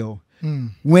Obi Mikel.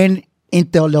 When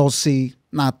Intel us say,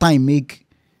 now time make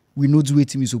we know do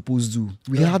what we supposed to do.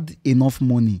 We had enough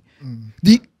money.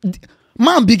 The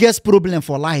man biggest problem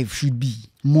for life should be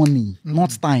money,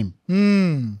 not time.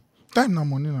 Time na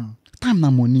money now. Time na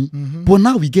money. But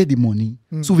now we get the money,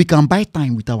 so we can buy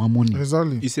time with our money.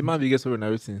 Exactly. It's a man biggest problem in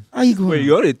everything. How you When going?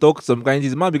 you already talk some kind,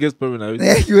 it's man biggest problem in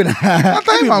everything.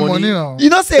 Time na money now. You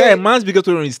know Yeah, say man's biggest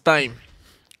problem is time.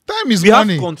 Time is We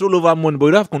money. have control over money, but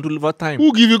we don't have control over time.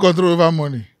 Who give you control over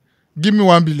money? Give me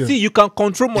 1 billion. See, you can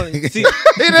control money. See,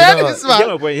 In the end, this you hear my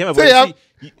man. point. You hear my Say point. you have-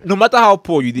 See, no matter how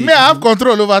poor you did, Me, I have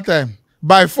control over time.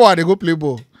 By 4, they go play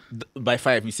ball. by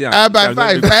 5, you see. By 5.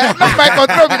 My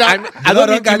control be that.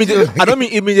 I don't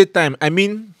mean immediate time. I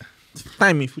mean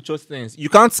time in future tense. You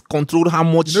can't control how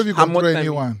much. You know if you how much control time.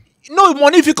 anyone. No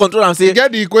money if you control and say. You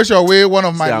get the equation where one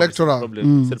of my See, lecturer,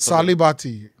 problem.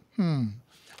 Salibati,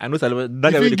 I know Salibati.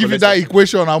 That guy if will he give you collect that something.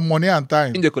 equation of money and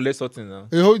time, In the collect something now.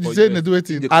 you say they do it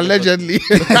In the collect allegedly.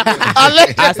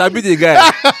 I sabi the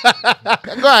guy.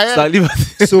 Go ahead.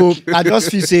 Salibati. so. I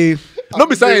just feel say No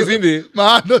be science in there.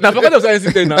 Man, no. Now forget of science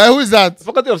in there now. Who is that?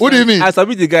 Faculty of Who do you Science. mean? I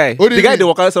sabi the guy. Who do you The guy mean? they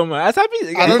walk out somewhere. I sabi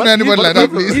the guy. I don't know anybody like that,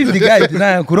 please. If the guy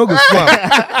deny, Kuro go swam.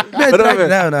 Let's try it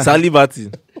now.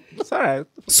 Salibati. It's alright.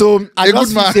 so. I A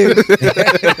just good feel man.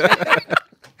 say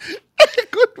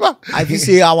Good man. I feel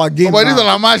say our game. But this now-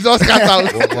 on a match just cut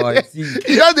out. Oh boy, see,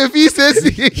 You just the fee say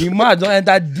see. the man don't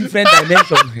enter different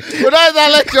dimension. We don't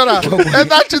enter lecturer.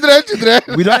 Enter children.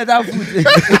 We don't enter food.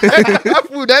 Enter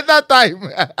food. Enter time.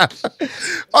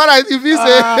 All right, if you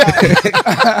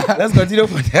say. Let's continue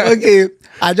for that. Okay,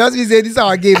 I just feel say this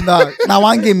our game now. Now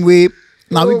one game way.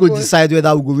 Now we Oh, go boy. decide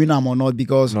whether we go win am or not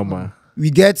because No man.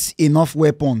 we get enough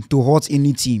weapon to hurt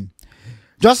any team.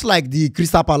 Just like the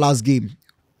Crystal Palace game.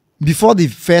 Before the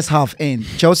first half end,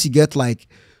 Chelsea get like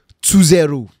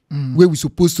 2-0 where we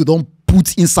supposed to don't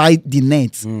put inside the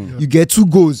net. You get 2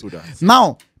 goals.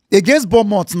 Now, against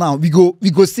Bournemouth now, we go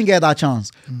still get that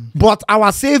chance. But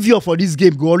our savior for this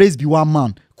game will always be one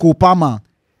man, Kopama,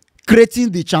 creating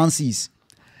the chances.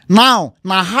 Now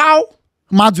how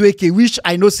Madueke, which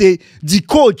I know say the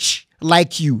coach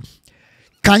like you,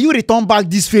 can you return back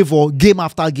this favor game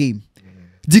after game?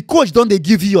 The coach don't they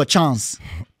give you your chance.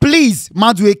 Please,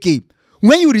 Madueke,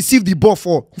 when you receive the ball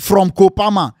from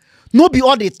Kopama, no be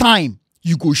all the time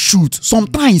you go shoot.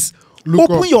 Sometimes Look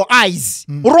open up. your eyes,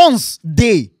 runs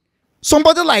day.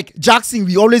 Somebody like Jackson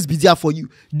will always be there for you.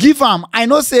 Give him. I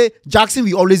know say Jackson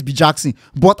will always be Jackson,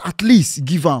 but at least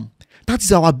give him. That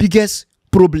is our biggest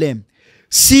problem.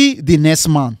 See the next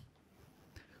man.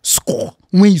 Score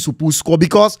when you supposed score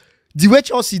because the way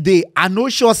Chelsea dey, I no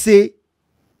sure say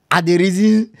are the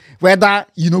reason whether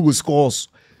you know go scores.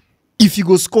 If you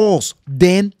go scores,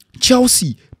 then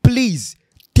Chelsea, please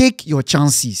take your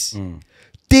chances.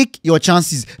 Take your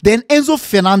chances. Then Enzo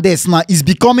Fernandez now is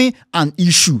becoming an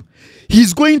issue.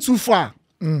 He's going too far.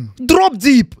 Drop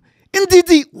deep.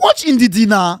 Ndidi, watch Ndidi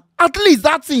now. At least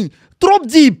that thing. Drop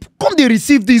deep. Come they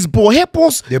receive this ball. Help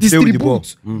us They play with the ball.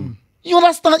 distribute. You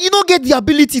understand? You don't get the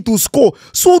ability to score.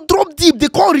 So drop deep. They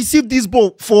can't receive this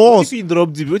ball for us. If you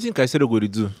drop deep, what do you think I said go to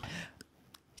do?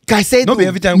 Caicedo Not be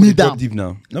every time we need drop am. deep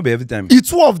now. Not be every time. The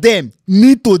two of them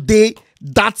need to dey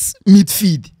that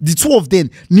midfield. The two of them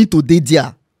need to dey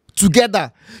there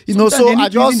together. You know, so I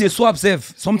they just, swap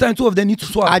safe. Sometimes 2 of them need to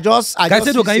swap. I just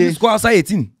Caicedo can even say, score outside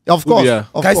 18. of course, Yeah.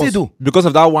 of Caicedo. course. Because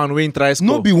of that one win try score.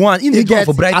 No be one. In He the do one get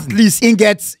for Brighton. at least he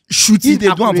gets shooting. In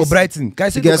the do one for accuracy. Brighton.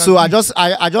 Caicedo Yeah, can so do-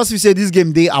 I just feel say this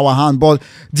game dey our hand, but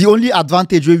the only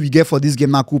advantage we get for this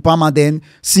game na Kupama. Then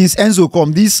since Enzo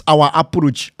come, this our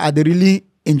approach. I dey really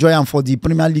enjoy am for the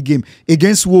Premier League game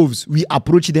against Wolves. We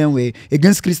approach them way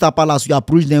against Crystal Palace. We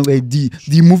approach them way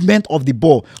the movement of the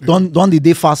ball don't the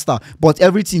day faster, but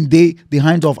everything dey the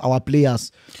hand of our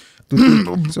players. To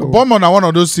take. So, Bournemouth are one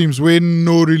of those teams where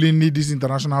no really need this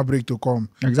international break to come.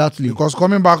 exactly. Because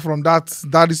coming back from that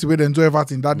is the way they enjoy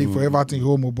Everton that day for Everton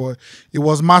home, oh boy. It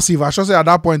was massive. I should say at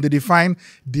that point they define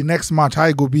the next match, how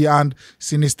it go be, and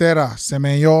Sinistera,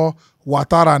 Semenyo,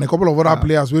 Ouattara, and a couple of other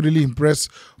players will really impress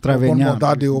Bournemouth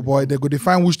that day, oh boy. They go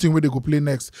define which team where they go play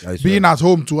next. That's Being at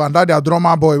home too, and that their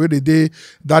drummer boy where they did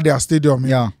that their stadium.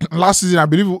 Yeah. Last season, I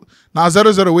believe now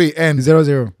 0-0 way end.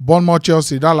 0-0. Bournemouth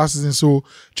Chelsea that last season. So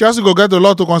Chelsea go get a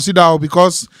lot to consider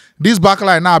because this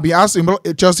backline now be asking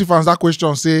Chelsea fans that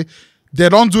question, say they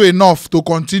don't do enough to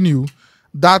continue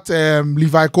that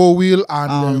Levi Colwill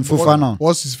and Fofana.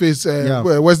 what's his face Yeah.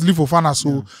 Wesley Fofana.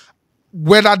 So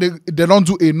whether they don't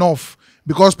do enough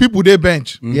because people they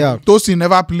bench. Yeah. Tosin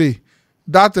never play.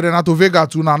 That Renato Vega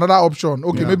to another option.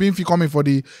 Okay, maybe if he coming for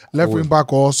the left wing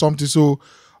back or something. So,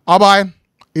 Abai,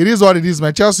 it is what it is,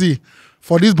 man. Chelsea,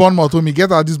 for this Bournemouth, when we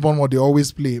get at this Bournemouth, they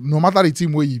always play. No matter the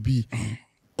team where you be,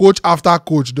 coach after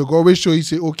coach, they go always show you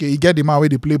say, okay, you get the man where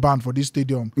they play band for this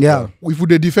stadium. Yeah. If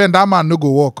they defend, that man no go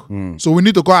walk. So we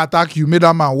need to go attack you, make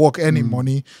that man walk any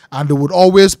money, and they would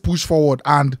always push forward.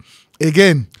 And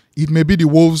again, it may be the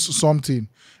Wolves something.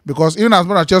 Because even as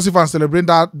much as Chelsea fans celebrate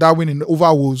that win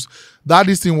over Wolves,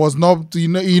 this thing was not,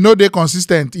 they're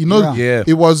consistent.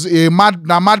 It was a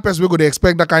mad person we could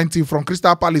expect that kind of thing from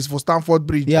Crystal Palace for Stamford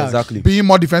Bridge. Yeah, exactly. Being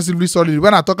more defensively solid.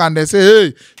 When I talk and they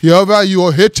say, hey,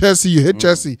 you hate Chelsea, you hate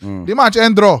Chelsea. The match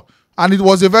end draw. And it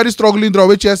was a very struggling draw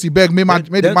with Chelsea made the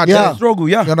match. Struggle,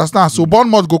 yeah. You understand? So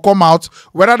Bournemouth go come out.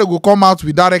 Whether they go come out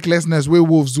with that recklessness where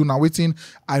Wolves do now waiting,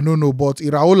 I don't know. But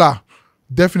Iraola,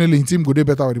 definitely in team go do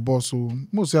better with the ball. So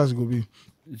most years it go be.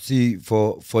 See,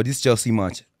 for this Chelsea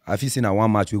match, I feel seen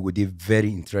one match we go be very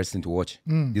interesting to watch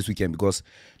this weekend because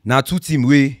now two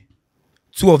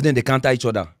of them they counter each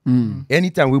other.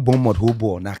 Anytime we Bournemouth hold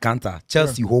ball, na counter.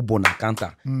 Chelsea hold ball, na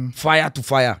counter. Fire to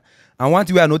fire. And one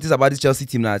thing I noticed about this Chelsea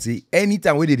team now, see,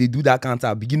 anytime when they do that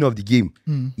counter beginning of the game,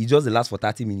 it just lasts for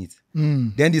 30 minutes.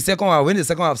 Then the second half, when the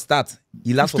second half starts,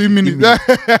 it lasts for 15 minutes.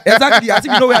 Exactly. I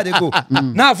think you know where they go.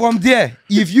 Now from there,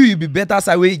 if you be better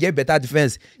side where you get better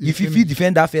defense. If you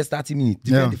defend that first 30 minutes,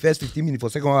 defend the first 15 minutes for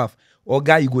second half, or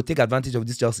guy, you go take advantage of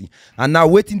this Chelsea. And now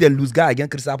waiting they lose guy against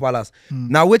Crystal Palace.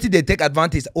 Now waiting they take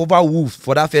advantage over Wolves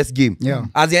for that first game.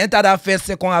 As they enter that first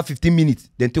second half 15 minutes,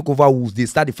 then take over Wolves. They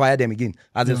start to fire them again.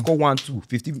 As they score 1-2,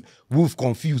 15 Wolves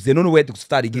confused. They don't know where to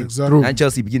start again. Exactly. And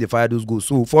Chelsea begin to fire those goals.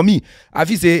 So for me, I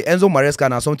feel say Enzo Maresca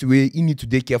now something where he need to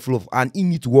take careful of and he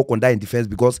need to work on that in defense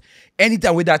because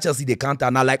anytime with that Chelsea they counter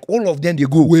now like all of them they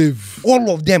go. Wave. All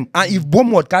of them. And if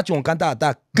Bournemouth catch you on counter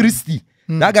attack, Christie.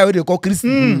 That guy what they call Christie.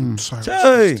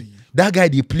 That guy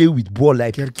they play with ball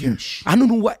like Kerkesh. I don't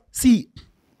know what. See,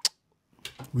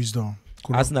 Wisdom.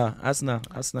 Arsenal.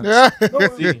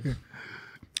 See,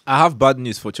 I have bad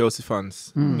news for Chelsea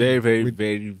fans. Very, very,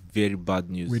 very, very bad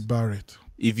news. With Barrett.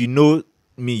 If you know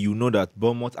me, you know that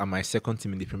Bournemouth are my second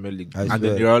team in the Premier League. I And swear.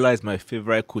 then Iraola is my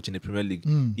favorite coach in the Premier League,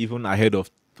 even ahead of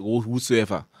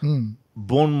whosoever.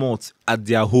 Bournemouth at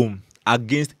their home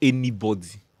against anybody,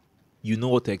 you know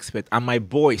what to expect. And my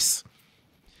boys,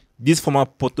 this former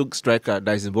Porto striker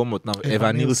that is in Bournemouth now,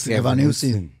 Evan Nielsen, Tavernier.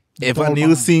 See, Evan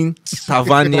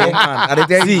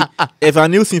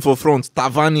Nielsen for front,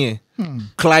 Tavernier,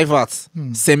 Kluivert,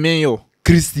 Semenyo,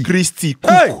 Christie,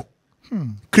 Cook.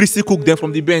 Christie Cook them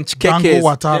from the bench. Dango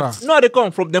Ouattara. No, they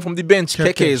come from them from the bench.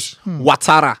 Kerkesh. Kekes,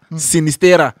 Ouattara,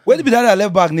 Sinistera. Where did be that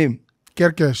left back name?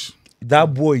 Kerkesh.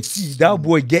 That boy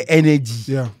get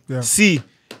energy. Yeah. See,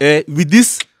 with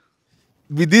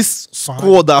this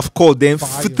squad I've called them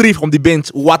Fire. 3 from the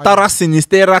bench. Ouattara,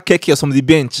 Sinistera, Kekes from the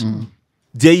bench.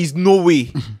 There is no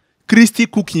way. Christie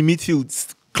Cook in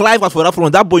midfield. Clive for that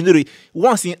front. That boy, you know,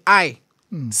 once in eye,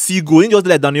 see go in just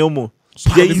like Dani Olmo.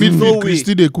 There The is no midfield, way.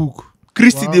 Christie they cook.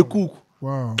 Christie they cook.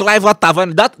 Wow. Clive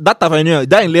Tavernier, that Tavernier,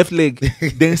 that in left leg.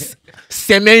 Then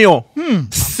Semenyo.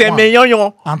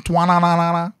 Antoine.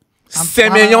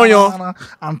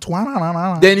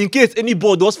 Antoine. Then in case any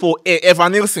ball does for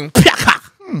Evan Nielsen,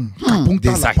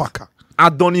 Punta La Paca.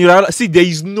 Adonira. See, there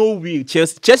is no way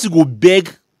Chelsea go beg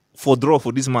for draw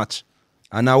for this match.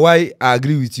 And now why I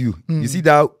agree with you. You see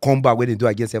that comeback when they do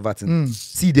against Everton.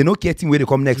 See, they no care team where they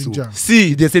come next. So. Ginger.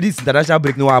 See, If they say this international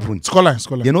break no happen.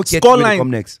 Scoreline. They no care team where they Scoreline. come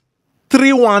next.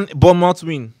 3-1 Bournemouth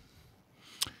win.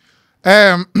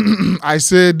 I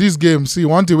say this game, see,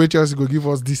 one thing where Chelsea go give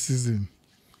us this season.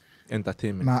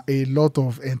 Entertainment. Now a lot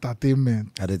of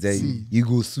entertainment. I tell you, See. you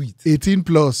go sweet. 18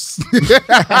 plus.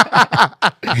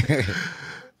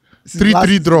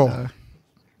 3-3 draw.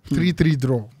 3-3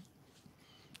 draw.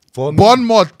 For me,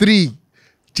 Bournemouth 3.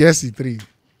 Chelsea 3.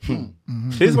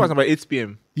 This was about 8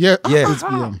 p.m. Yeah. yeah.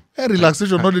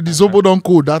 Relaxation. Not the Zobo don't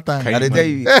code that time. Can I tell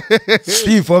you,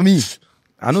 see for me,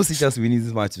 I know see Chelsea winning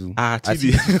this match too. I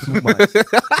see Chibi. too much.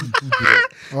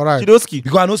 All right. Chidoski.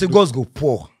 Because I know say goals go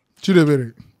poor.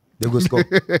 Chidebere. They go score.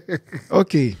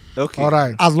 Okay. Okay. All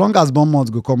right. As long as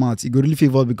Bournemouth go come out, it go really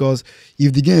favor because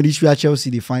if the game reach where Chelsea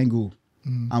they find goal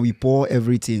and we pour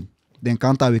everything, then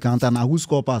we counter. Now who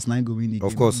score pass 9 go win the game.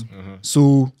 Of course.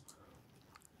 So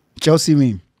Chelsea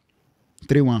win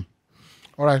 3-1.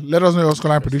 All right. Let us know your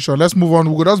scoreline prediction. Let's move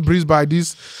on. We'll just breeze by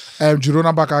this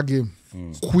Girona Baka game.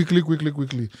 Quickly.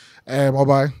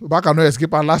 Bye. Baka no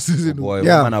escape our last season. Boy,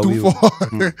 Yeah, one man 2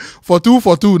 away.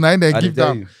 for 2 9 they I give tell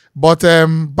them. you. But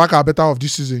Baka are better of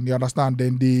this season, you understand?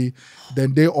 Then they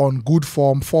on good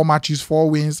form, 4 matches, 4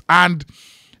 wins, and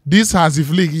this Hansi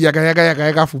Flick,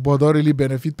 yaga football don't really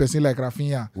benefit person like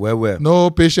Rafinha. Well. No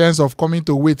patience of coming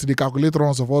to wait the calculate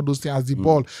runs of all those things as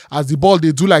the ball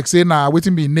they do like say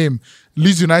waiting be name.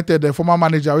 Leeds United, the former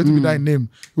manager, waiting be that name.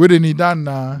 Where they need that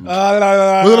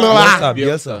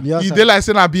Bielsa. He did like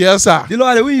saying Bielsa. You know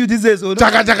how they win you these days.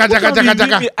 Chaka.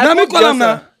 Now me call them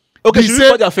now. Okay, He should said- we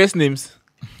call their first names?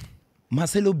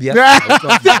 Marcelo Bielsa.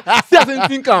 See, I didn't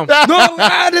think I'm. No,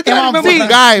 I didn't remember See, that.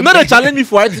 guy. Not a challenge me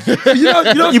for it.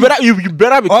 You You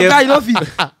better be okay, careful. you don't fit.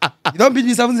 You don't beat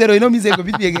me 7-0. You don't mean say you go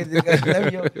beat me again.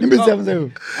 You mean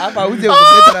 7-0. Apa, who's the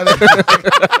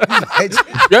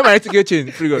You have my ticket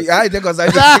change. Free God. I take us.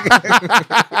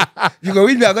 You go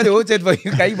win me. I got the whole chat for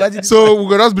you. Can you imagine? So we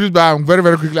go just bridge back very,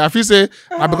 very quickly. I feel say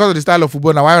because of the style of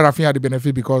football now, why Rafinha had the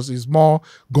benefit because it's more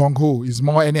gung ho, it's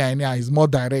more any, it's more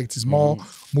direct, it's more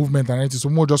movement and anything. So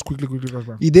more just quickly.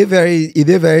 It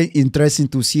is very interesting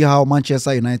to see how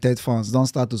Manchester United fans don't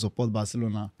start to support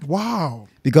Barcelona Wow.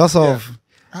 because of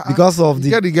You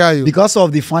get the guy. because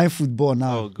of the fine football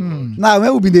now. Oh, God. Now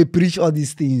when we been they preach all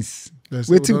these things, Yes,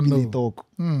 wait we till don't we know. they talk.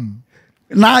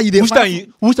 Now you dey Who's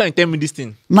find trying to tell me this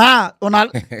thing? now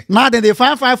then they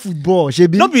find fine football.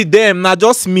 Shebi Not be them, not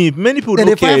just me. Many people then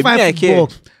don't they care. find Me, I fine care.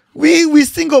 football. We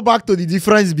still go back to the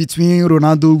difference between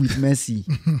Ronaldo with Messi.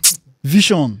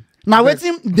 Vision. Now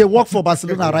waiting they work for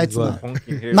Barcelona right now.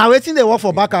 Now waiting they work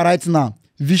for Barca right now.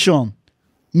 Vision,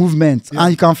 movement,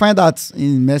 and you can find that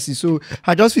in Messi. So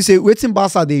I just feel say waiting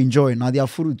Barca they enjoy now their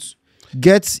fruits.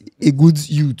 Get a good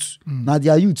youth. Now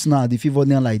their youths now they favor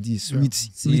them like this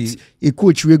with a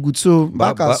coach way good. So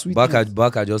Barca sweet.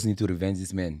 Barca just need to revenge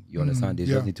this man. You understand? They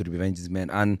just need to revenge this man.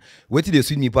 And wait till they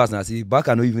sweet me pass now. See,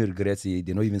 Barca no even regret say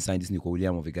they not even sign this Nico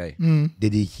William of a guy. They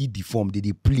hit the form,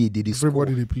 they play, they score.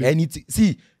 Everybody they play. Anything.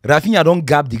 See, Rafinha don't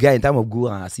gap the guy in time of goal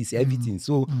and assist everything.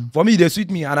 So for me, they sweet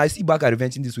me, and I see Barca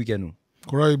revenging this weekend. No.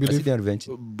 Correct, you I see believe? them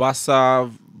revenging. Barca,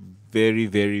 very,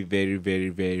 very, very, very,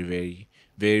 very, very,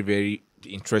 very, very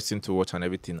interesting to watch and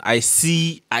everything. I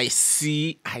saw. I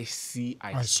see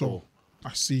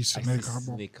Snake Harbor.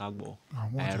 Snake Agbo. I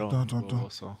want I it. run. Don't.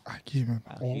 Also. I give him.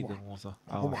 I hate them also.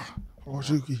 Oh.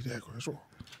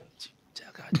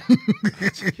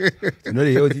 You know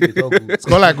they talk.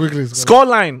 Score like quickly.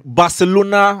 Scoreline: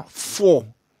 Barcelona 4,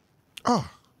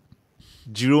 Ah.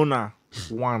 Girona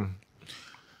 1.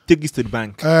 Take this to the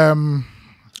bank.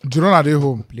 Girona they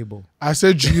home. Play ball. I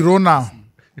said Girona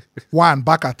 1,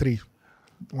 Barca 3.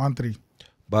 1-3.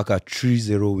 Barca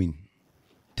 3-0 win.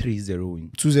 3-0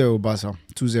 win. 2-0 Barca.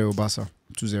 2-0 Barca.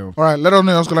 2-0. All right, let us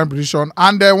know your scoreline prediction.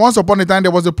 And once upon a time,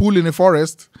 there was a pool in the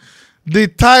forest. The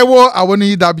Taiwo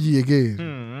Awoni Derby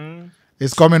again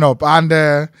is coming up.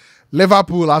 And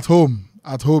Liverpool at home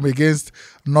against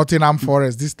Nottingham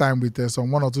Forest. This time with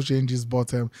some 1 or 2 changes.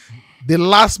 But the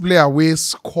last player will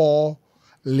score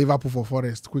Liverpool for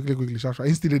Forest. Quickly, sharp.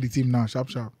 Instantly the team now, sharp.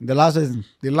 The last season.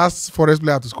 The last Forest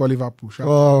player to score Liverpool, sharp.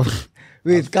 Oh,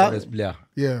 wait, Forest player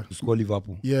Yeah, to score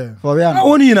Liverpool. yeah. for where? How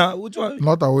only now? Which one?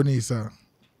 Not Awoni, sir.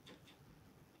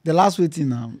 The last waiting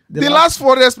now. The last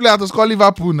Forest player to score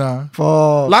Liverpool now.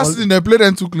 for Last season they played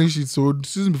them 2 clean sheets, so the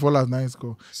season before last 9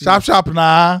 score. Sharp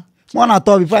nah. one I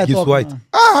thought before I Gibbs talk. White.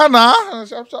 now. Nah.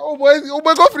 Sharp. Oh boy,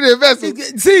 Godfrey the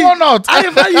verse. See, Or not. I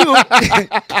defy you.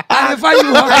 I defy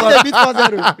you. They beat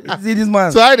 4-0. See this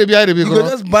man. So how they be You go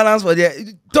just balance for there.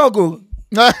 Togo.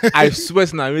 I swear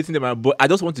to I'm waiting there, but I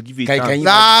just want to give you a chance.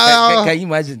 Can you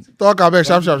imagine? Talk about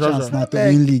sharp. Chance now to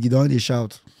win league. You don't they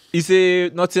shout. It's a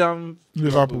Nottingham.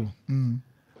 Liverpool.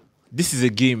 This is a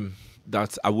game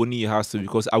that Awoni has to,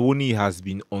 because Awoni has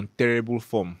been on terrible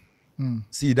form.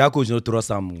 See, that coach no trust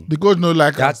him. The coach no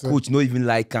like That us. coach no even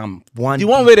like him. The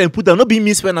one where they put them, not being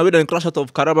missed when they crash out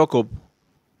of Carabao Cup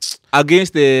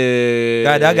against the.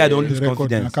 That guy don't lose The record,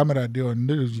 confidence. the camera they on.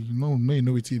 No, you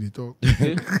know what they talk.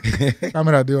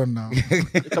 Camera they on now.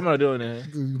 Camera there on.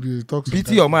 They talk some Pity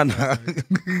kind- your man.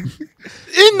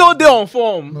 He no they on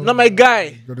form. Not my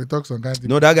guy. They talk some kind of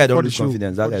No, that guy don't Before the lose show.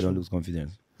 confidence. That Before guy the don't show. lose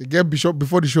confidence. They get Bishop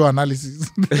before the show analysis.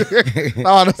 That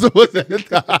one is supposed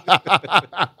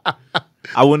to.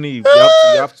 Awoni,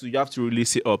 you have to really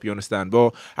sit up. You understand?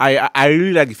 But I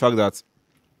really like the fact that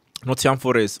Nottingham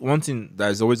Forest, one thing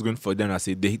that is always going for them, I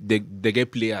say they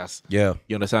get players. Yeah.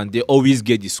 You understand? They always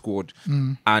get the squad.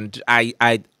 And I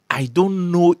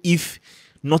don't know if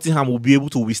Nottingham will be able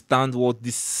to withstand what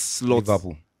this slot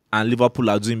Liverpool. and Liverpool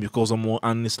are doing, because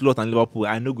and Slot and Liverpool,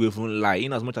 I know go even lie.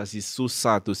 In as much as it's so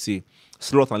sad to say,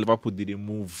 Slot and Liverpool didn't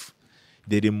move.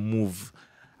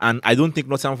 And I don't think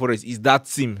Nottingham Forest is that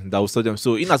team that will stop them.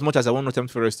 So in as much as I want Nottingham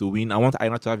Forest to win, I want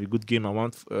Aina to have a good game. I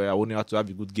want Awoni to have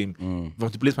a good game. If I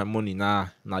want to place my money,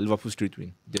 Liverpool straight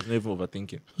win. There's no even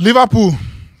overthinking. Liverpool.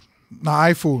 Na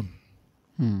iPhone.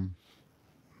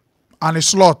 and a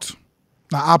slot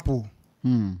na Apple.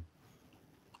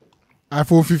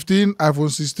 iPhone 15,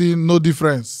 iPhone 16, no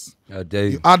difference. I tell you.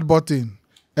 You add button,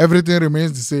 everything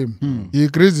remains the same. You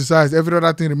increase the size, every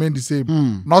other thing remains the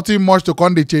same. Nothing much to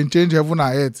come, they change heaven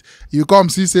and earth. You come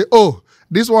see, say, oh,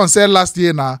 this one sell last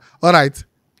year now. All right,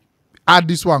 add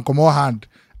this one, come on hand.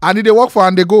 And if they work for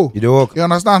and they go. They work. You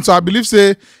understand? So I believe,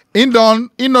 say, in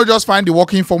not just find the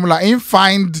working formula, in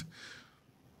find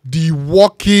the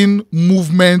working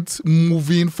movement,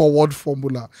 moving forward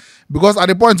formula. Because at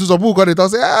the point, some people got it, I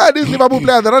say, this Liverpool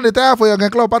player, they don't retire for your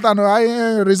club pattern,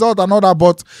 result and all that.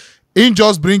 But in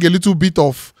just bring a little bit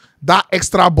of that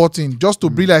extra button just to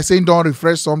be like saying don't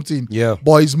refresh something. Yeah.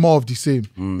 But it's more of the same.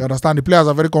 You understand? The players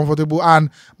are very comfortable. And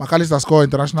McAllister scored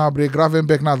international break.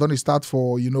 Gravenberch now done a start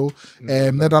for,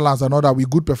 Netherlands and all that with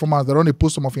good performance. They only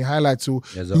post some of his highlights. So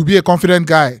you'll be a confident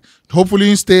guy. Hopefully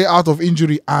you stay out of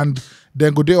injury and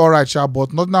then go do all right, sharp.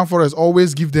 But Nottingham Forest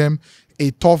always give them a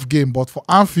tough game. But for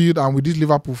Anfield and with this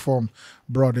Liverpool form,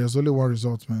 bro, there's only one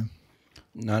result, man.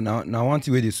 Now one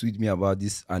thing where they sweet me about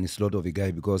this and it's lot of a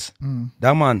guy because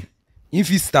that man, if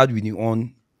he start with his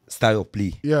own style of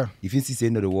play, if he say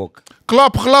no the work.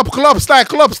 Club style,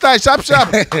 sharp,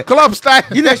 club style.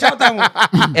 You know, shout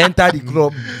out enter the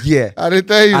club, yeah. I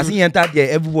tell you. As he entered there,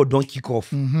 everyone don't kick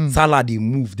off. Salah they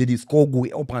move, they score go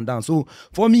up and down. So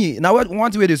for me, now one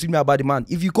thing where they sweet me about the man,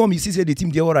 if you come, you see say the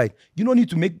team they're all right. You don't need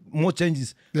to make more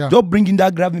changes. Just bringing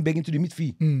that Gravenberch into the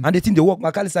midfield, and the team they work.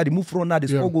 McAllister they move front now, they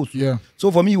score goals.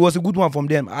 So for me, it was a good one from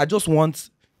them. I just want.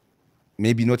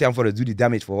 Maybe Nottingham Forest do the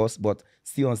damage for us, but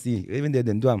still on see. Even they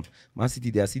do them. Man City,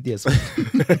 they are City. So.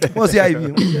 What's the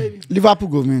idea? Liverpool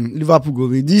go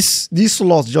win. This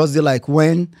slot just like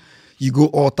when you go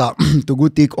altar to go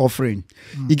take offering.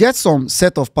 You get some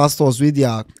set of pastors with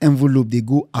their envelope, they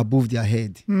go above their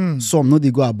head. Some no, they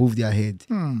go above their head.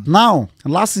 Now,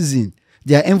 last season,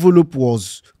 their envelope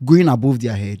was going above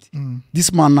their head.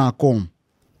 This man now come,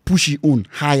 push it on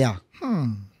higher.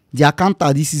 Their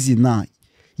counter this season now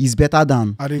is better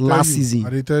than last season.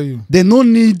 I tell you. They no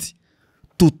need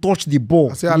to touch the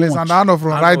ball. I say Alexander Arnold from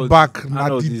right back,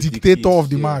 not the dictator of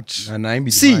the match.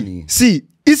 See,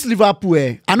 it's Liverpool.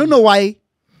 I don't know why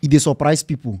it surprise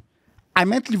people. I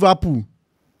met Liverpool.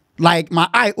 Like my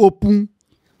eye open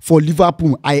for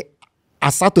Liverpool. I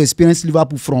start to experience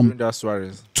Liverpool from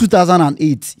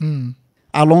 2008.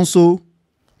 Alonso,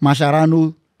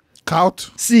 Mascherano.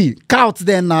 Count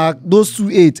then those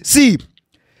 2-8. See,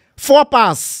 4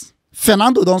 pass.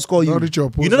 Fernando don't score you.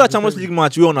 You know that Champions League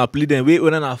match we wanna play them. We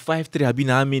on a 5-3 have been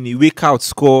how many? Wake out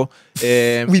score.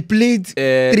 We played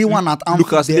 3-1 at Anfield.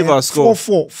 Lucas Leiva score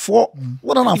 4-4.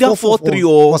 What on a 4-3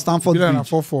 or Stanford Bridge?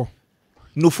 4-4.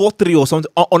 No 4-3 or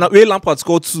something. On a way Lampard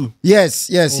scored 2. Yes.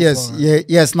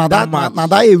 Now that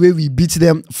way we beat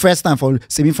them first time for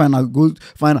semi-final, goal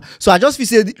final. So I just feel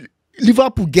say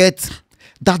Liverpool get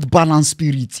that balanced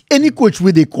spirit. Any coach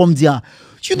where they come there,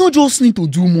 you don't just need to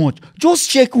do much. Just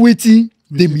check waiting.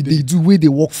 They do where they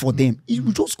work for them. It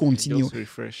will just continue. Just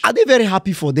refresh. Are they very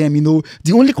happy for them?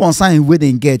 The only concern where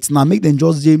they get now make them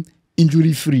just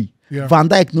injury free. Van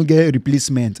Dijk no get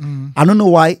replacement. I don't know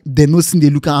why they no see they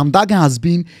look at him. That guy has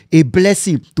been a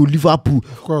blessing to Liverpool.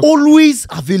 Always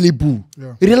available.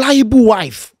 Reliable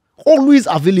wife. Always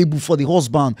available for the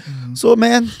husband. So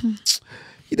man.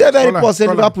 They're very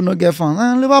possible Liverpool not get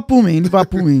fun. Liverpool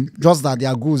mean. Just that they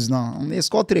are goals now. They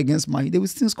score 3 against Man. They will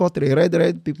still score 3.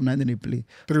 Red people now they play.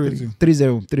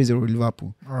 3-0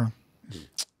 Liverpool.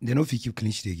 They don't keep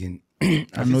clean sheet again.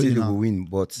 I know they will win,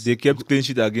 but they kept clean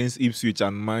sheet against Ipswich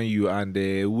and Man U and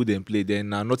wouldn't play. Then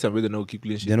Nottingham they don't keep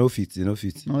clean sheet. They no fit. No,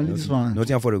 this one.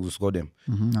 Nottingham Forest will score them.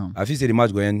 No. I feel say the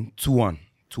match going 2-1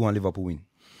 Liverpool win.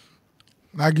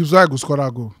 Now Gibbs White will score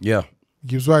that goal. Yeah.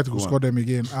 Gibbs White will score them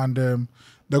again, and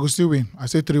they will still win. I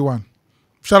say 3-1.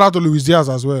 Shout out to Luis Diaz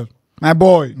as well. My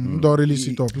boy. Don't really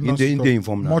sit up. In the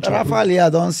inform now. Rafael, I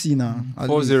don't see now.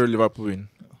 4-0 Liverpool win.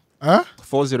 Huh?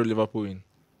 4-0 Liverpool win.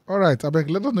 All right, I beg.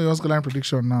 Let us know your scoreline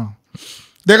prediction now.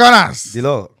 The Gunners. The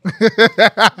law.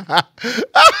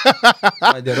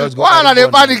 Why are they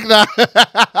panic now?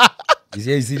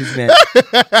 You see this man.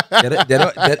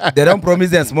 They don't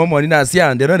promise them small money now. See,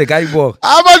 and they don't the carry ball.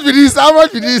 How much be this?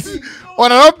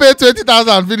 When I don't pay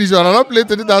 20,000 finish, when I don't play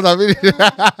 20,000 finish.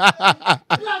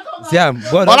 See,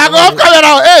 but I go up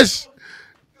camera, ish.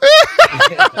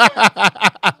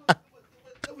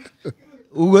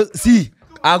 See,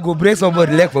 I go break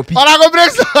somebody leg for pitch. But I go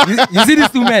break somebody. You see these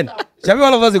 2 men? Shall we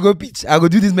all of us go pitch? I go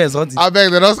do this man something. I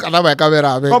beg, they don't scan my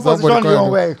camera. I beg. Composition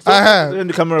don't work.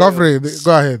 Godfrey,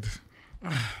 go ahead.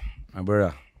 My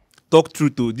brother, talk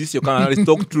truth to this your kind of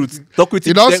talk truth. Talk with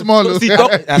It don't small. See, talk.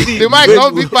 The mic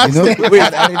don't big pass. You know, Wait.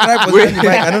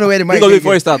 I don't know where the mic Because is.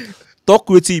 before you start, talk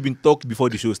with you been talked before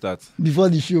the show starts. Before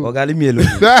the show. Oga, leave me alone.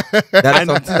 There are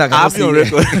some things I I cannot have you on say.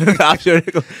 record. I have your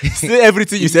record. Say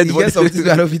everything you said You before get the some things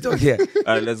show. I don't fit talk here.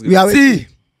 Alright, let's go. We are See,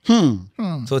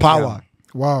 Hmm. so Power.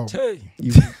 Wow.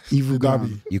 Evil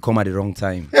Gabi. you come at the wrong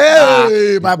time.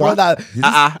 Hey, my brother.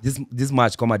 This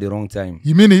match come at the wrong time.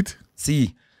 You mean it?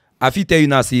 See, I fit tell you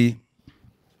now, see,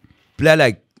 player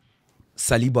like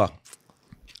Saliba,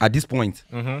 at this point,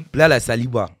 player like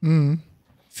Saliba,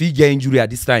 fit get injury at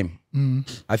this time.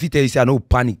 I fit tell you, say, I know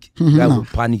panic. I will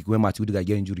panic when Matilda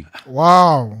get injury.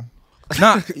 Wow.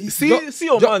 Now, See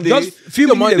your man, just few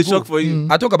your man, minutes they ago, shock for you.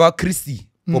 I talk about Christie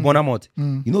for Bournemouth.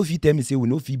 You know, if you tell me, say, we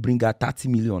know if he bring her 30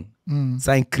 million,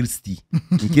 sign Christie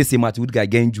in case say Matilda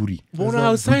get injury. But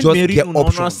now sign just get Merino,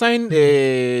 option. now sign I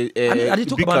didn't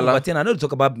talk about number Bikala. 10. I know to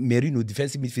talk about Merino,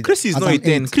 defensive midfield. Chris is As not an a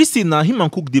 10. eight. Chris now him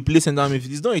and Cook they play center midfield.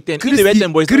 He's not a 10. Christie- He's a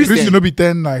 10 boys. Christie- Chris, you know, be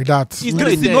 10 like that. He's not a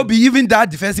Christie 10. no be even that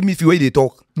defensive midfield where they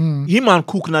talk. Him and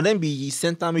Cook now then be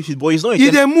center midfield, but he's not a He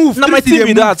 10. dey move. Now my Christie team dey be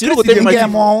move. that. You know what Christie tell me dey my Get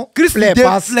team. more Christie play, dey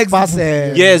pass,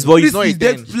 flexible. Yes, but he's not a Christie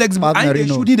dey 10. flexible. Pass And they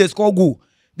Merino. shooting, they score goal.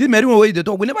 This Merino way they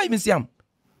talk, we never even see him.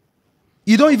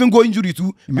 He don't even go injury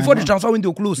too might before the not. transfer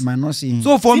window close. You might not see him.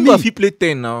 So for Timber me, he play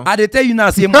 10 now. I dey tell you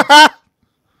now, say, Timber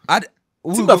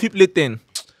he play 10.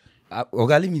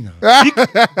 Oga, leave me now.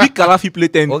 Big Kala he play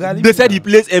 10. Oga, leave They me said now. he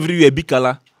plays everywhere. Big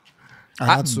Kala. I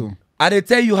had so. I dey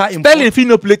tell you how Tell important. him if he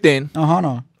no play 10.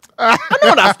 No. I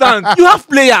don't understand. You have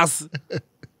players.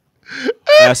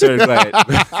 Sorry, go ahead.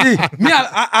 See, me,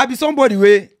 I be somebody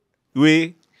where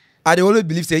Wait. I dey always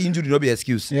believe say injury no be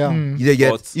excuse. Yeah. You dey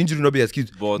get But- injury no be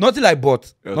excuse. but- Nothing like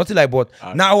but. Okay. Nothing like but.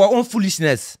 Now our own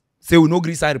foolishness. Say we no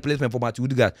gree sign replacement for Matthew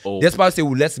Odegaard. Oh. Despite say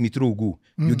we let Smith-Rowe go.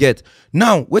 You get.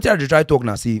 Now, what I dey try talk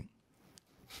now say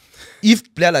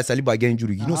if player like Saliba get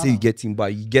injury, you know say you get him,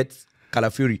 but you get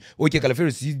Calafiori. Okay, Calafiori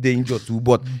is dey injured too,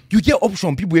 but you get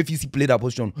option. People if you play that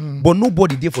position, but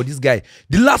nobody there for this guy.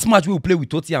 The last match we play with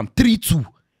Tottenham 3-2.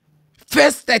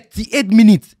 First 38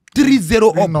 minutes.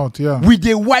 3-0 up. Not, yeah. We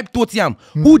dey wipe Tottenham.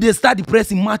 Who they start the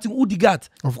pressing? Martin Odegaard.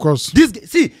 Of course. This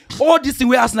see all this thing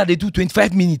where Arsenal they do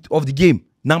 25 minutes of the game.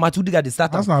 Now Martin Odegaard they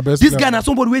start. That's not best This player. guy now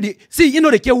somebody where they see you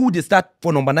know they care who they start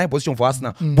for number 9 position for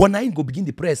Arsenal. But now he go begin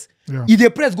the press. Yeah. If they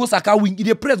press go Saka wing. If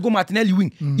they press go Martinelli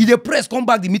wing. If they press come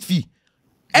back the midfield.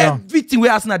 Yeah. Everything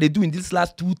where Arsenal they do in this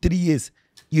last 2-3 years,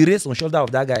 he raised on shoulder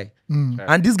of that guy.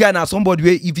 And this guy now somebody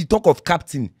where if you talk of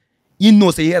captain. He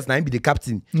knows say yes, now he be the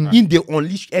captain. He they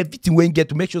unleash everything when he get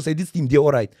to make sure say this team they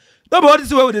all right. No, but this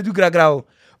is where they do gra.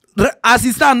 As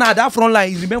he stand now, that front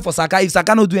line is remain for Saka. If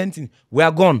Saka not do anything, we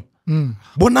are gone.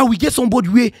 But now we get somebody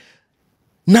where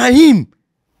now him.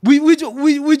 We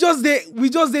just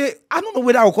they I don't know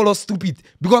whether I will call us stupid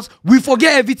because we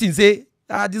forget everything. Say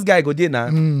this guy go there now.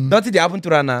 Nothing they happen to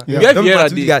her now. Yeah. Yeah, Don't Vieira matter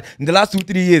to dey. the guy. In the last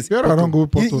 2-3 years. Vieira don't go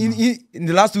Porto now. In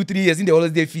the last 2-3 years, in the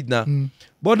always they feed now.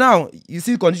 But now you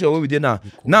see the condition where we did now.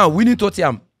 Now winning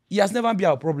Tottenham, it has never been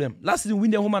our problem. Last season win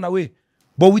them home and away,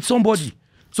 but with somebody.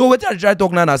 So what I try to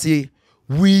talk now and say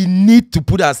we need to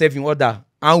put ourselves in order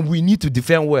and we need to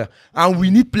defend well and we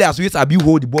need players who sabi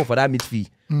hold the ball for that midfield.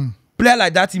 Player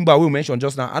like that Timber we mentioned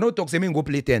just now. I don't talk say me go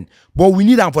play 10, but we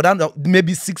need them for that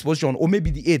maybe 6 position or maybe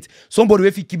the 8. Somebody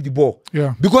who keep the ball.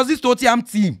 Yeah. Because this Tottenham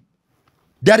team,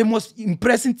 they are the most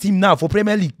impressive team now for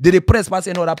Premier League. They press past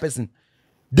any other person.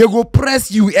 They go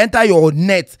press you, enter your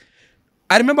net.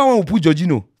 I remember when we put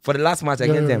Jorginho for the last match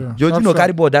against them. Yeah. Jorginho Sharp.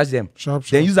 carry ball, dash them. Sharp.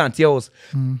 Then use and tear us.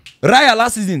 Raya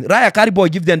last season, Raya carry ball,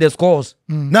 give them the scores.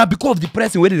 Now because of the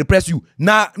pressing, where they press you.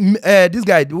 Now this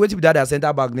guy, wait till that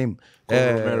center back name.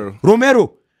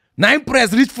 Romero. Now him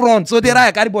press reach front, so they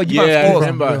Raya carry ball, give Yeah, I them scores.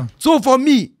 remember. Yeah. So for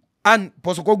me, and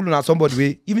Postecoglou na somebody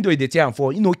way, even though he dey tear am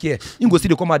for, he no care. He go see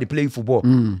they come out they play football.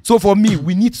 So for me,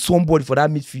 we need somebody for that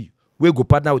midfield. We go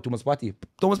partner with Thomas Partey.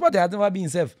 Thomas Partey has never been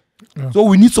himself. Yeah. So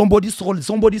we need somebody solid,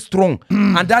 somebody strong.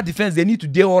 And that defense, they need to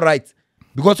do all right.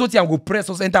 Because Tottenham go press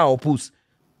us enter our post.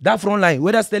 That front line,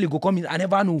 whether Sterling go come in, I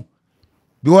never know.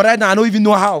 Because right now, I don't even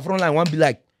know how our front line won't be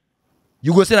like.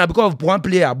 You go say now because of one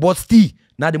player, but still,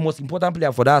 now the most important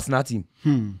player for that Arsenal team.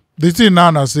 The thing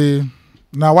now I say,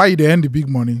 now why they end the big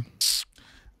money?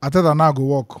 I tell that now go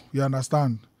work. You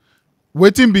understand?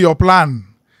 Waiting be your plan.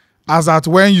 As at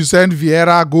when you send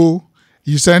Vieira go,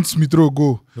 you send Smith-Rowe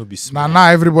go. No be smart. Now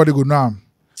everybody go now.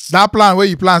 That plan where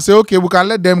you plan, say okay, we can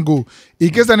let them go. In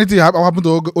case anything happen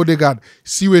to Odegaard,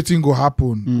 see waiting go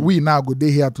happen. We now go there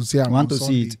here to see. Want to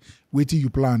see it. Waiting you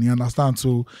plan, you understand?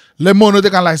 So let me know they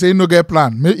can like say no get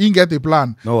plan. He get a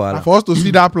plan. No, wahala. And for us to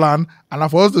see that plan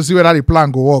and for us to see whether the plan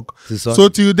go work. Till Sunday. So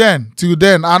till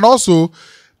then, and also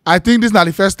I think this is not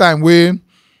the first time where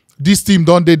this team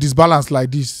don't they disbalance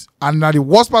like this. And now the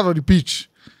worst part of the pitch,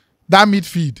 that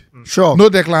midfield. Sure. No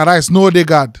Declan Rice, no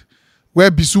Odegaard. Where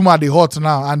Bissouma they hot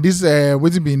now. And this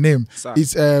waiting be name. Sir.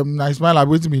 It's Ismail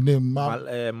waiting be name.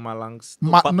 Malangs.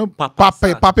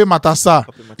 Pape Matassa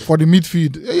for the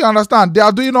midfield. You understand? They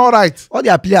are doing all right. All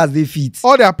their players, they fit.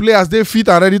 All their players, they fit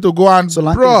and ready to go. And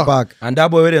Solanke bro, is back. And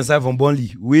that boy where they sign from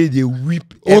Burnley, where they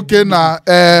whip. okay now,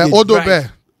 Odobe.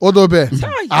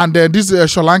 Aye. And then this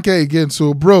Solanke again.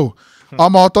 So, bro,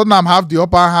 Tottenham have the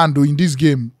upper hand in this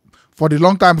game for the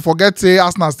long time. Forget say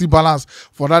Arsenal still balance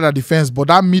for that defense, but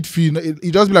that midfield,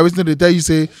 it just be like waiting to tell you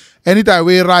say anytime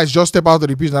we Rice just step out of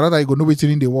the pitch, and that you go no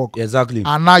waiting in the work. Exactly.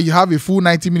 And now you have a full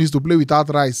 90 minutes to play without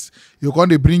Rice. You're going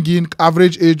to bring in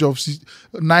average age of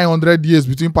 900 years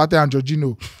between Partey and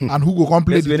Jorginho, and who go come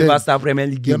play Let's the win game. the first Premier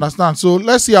League You game. understand? So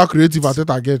let's see how creative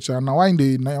Arteta gets. And now why in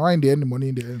the end the money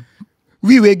in the end?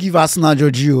 We will give Arsenal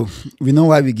Giorgio. We know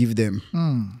why we give them.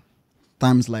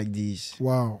 Times like this.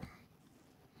 Wow.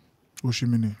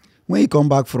 Oshimini. When you come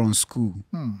back from school,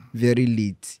 very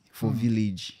late for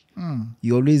village,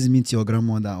 you always meet your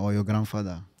grandmother or your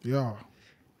grandfather. Yeah.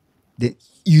 They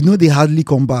hardly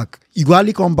come back. You go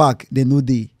hardly come back, they know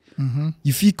they.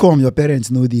 If you come, your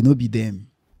parents know they, no be them.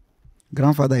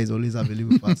 Grandfather is always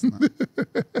available for Arsenal.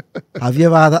 Have you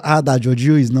ever heard that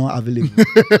Giorgio is not available?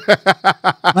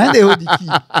 Man, they hold the key.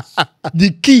 The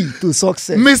key to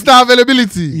success Mr.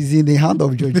 Availability. is in the hand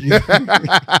of Giorgio.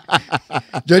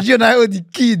 Giorgio now hold the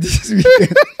key this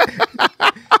weekend.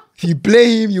 If you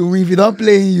play him, you win. If you don't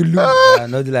play him, you lose.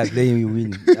 Not like playing you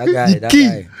win. That The key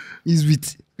guy. is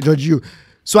with Giorgio.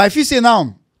 So I feel say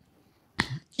now,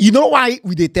 you know why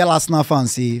we they tell Arsenal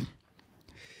fans say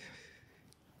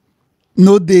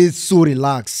no they so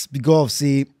relaxed because of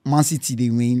say Man City they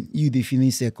win, you they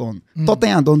finish second.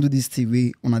 Tottenham don't do this thing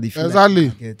way on the feel Exactly.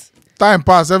 like they get. Time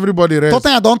pass, everybody rest.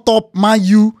 Tottenham don't top Man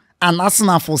U and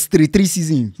Arsenal for three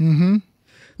seasons.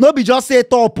 No be just say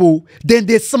top, then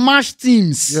they smash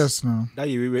teams. Yes, no.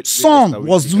 Son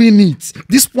was doing it.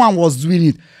 This one was doing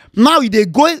it. Now they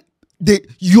go.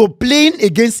 You're playing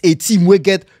against a team where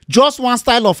get just one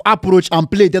style of approach and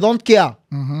play. They don't care.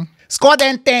 Score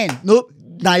them 10. No,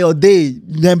 now your day.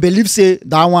 Then believe say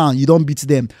that one you don't beat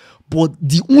them. But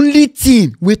the only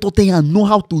thing where Tottenham know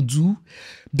how to do,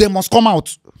 they must come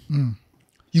out.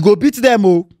 You go beat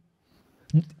them.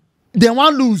 They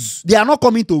won't lose. They are not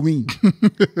coming to win.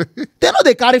 They know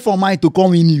they carry for mind to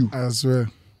come win you. I swear.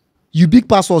 You big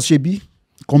pass us, Shebi,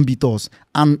 come beat us.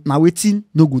 And now waiting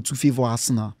no go to favor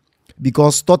Arsenal.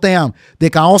 Because Tottenham, they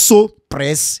can also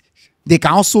press. They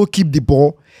can also keep the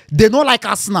ball. They don't like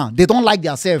Arsenal. They don't like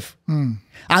themselves. And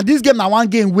this game now one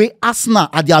game where Arsenal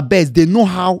at their best, they know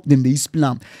how them they use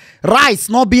plan. Rice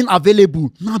not being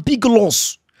available, now big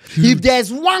loss. If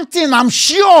there's one thing I'm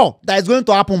sure that is going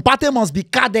to happen, Partey must be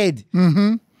carded.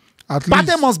 At Partey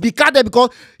least. must be carded because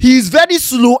he is very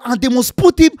slow and they must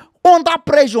put him under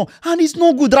pressure. And it's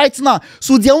no good right now.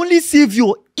 So they only save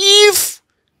you if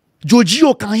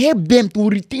Giorgio can help them to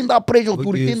retain that pressure,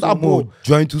 to retain that ball.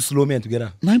 Join two slow men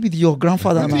together. Now be your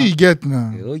grandfather What now. do you get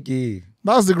now? Okay.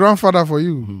 That's the grandfather for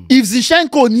you. If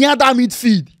Zinchenko near that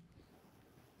midfield,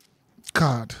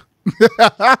 God.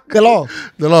 hello,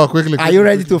 The law quickly. are you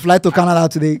ready to fly to Canada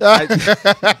today?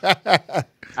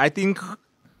 I think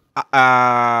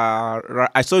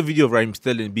I saw a video of Raheem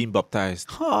Sterling being baptized.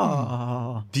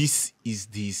 This is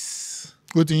this.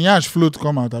 With the Yash float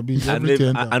come out, I'll be I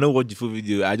everything. know what the full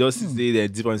video. I just say the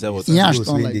deep inside water. Yeah, Those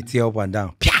don't when like they that. tear up and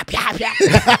down.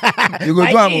 You go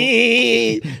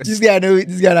this guy know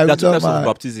this guy There know are two types of man.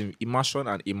 baptism: immersion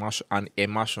and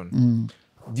immersion.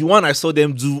 The one I saw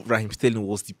them do Raheem Sterling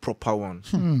was the proper one,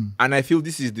 and I feel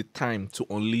this is the time to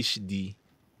unleash the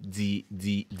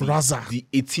Raza.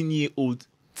 18-year-old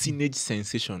teenage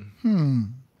sensation.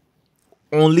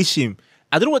 Unleash him.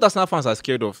 I don't know what Arsenal fans are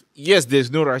scared of. Yes,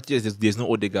 there's no right. Yes, there's no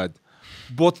Odegaard.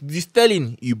 But the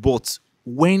Sterling you bought,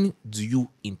 when do you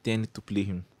intend to play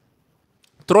him?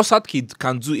 Trossard kid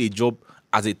can do a job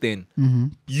as a 10.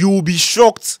 You will be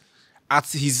shocked at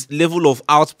his level of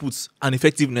output and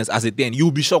effectiveness as a 10. You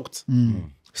will be shocked.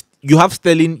 You have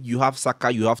Sterling, you have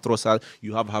Saka, you have Trossard,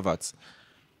 you have Havertz.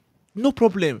 No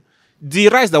problem. The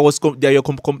Rice that was that you're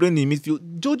complaining in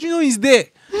midfield, Jorginho is there.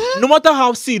 No matter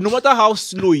how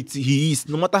slow he is,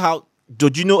 no matter how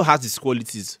Jorginho has his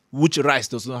qualities, which Rice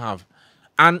does not have.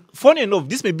 And funny enough,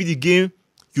 this may be the game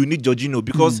you need Jorginho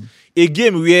because a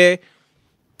game where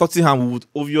Tottenham would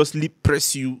obviously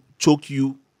press you, choke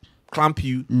you, clamp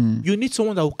you. You need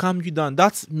someone that will calm you down.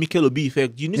 That's Mikel Obi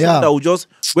effect. You need someone that will just,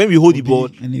 when we hold the ball,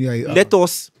 Anyway, let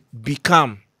us be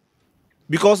calm.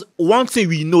 Because one thing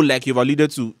we know, like you've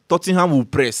alluded to, Tottenham will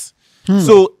press.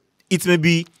 So it may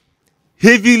be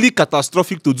heavily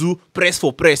catastrophic to do press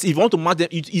for press. If you want to match them,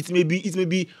 it may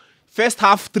be first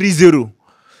half 3-0.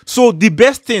 So the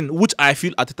best thing which I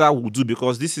feel Arteta will do,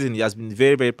 because this season he has been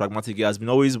very, very pragmatic. He has been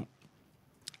always,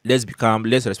 let's be calm,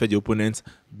 let's respect the opponent,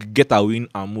 get a win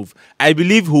and move. I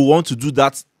believe he will want to do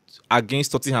that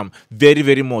against Tottenham very,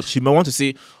 very much. He may want to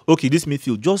say, okay, this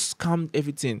midfield, just calm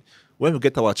everything. When we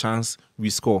get our chance, we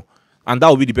score. And that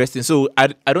will be the best thing. So I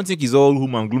don't think it's all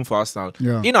doom and gloom for Arsenal.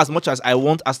 Yeah. In as much as I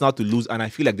want Arsenal to lose and I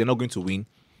feel like they're not going to win,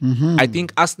 I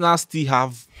think Arsenal still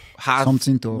have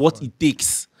Something to what offer. it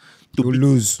takes to beat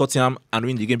lose Tottenham and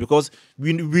win the game, because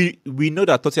we know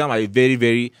that Tottenham are very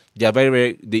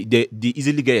they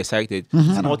easily get excited.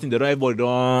 It's nothing, they don't everybody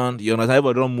don't, you know,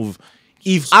 everybody don't move.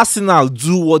 If Arsenal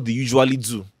do what they usually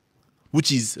do,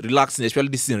 which is relaxing, especially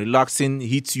this season, relaxing,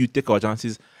 hit you, take our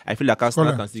chances, I feel like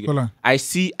Arsenal can still get.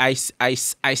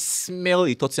 I smell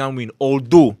a Tottenham win,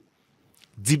 although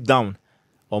deep down,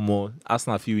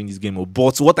 Arsenal feel win this game.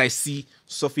 But what I see,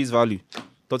 surface value,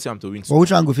 Tottenham to win. But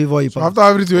which one go favor you? So after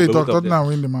everything you talk, both of Tottenham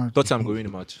win the match. Tottenham go win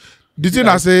the match. The thing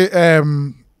I say,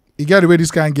 you get the way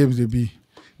this kind of games they be.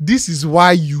 This is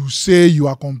why you say you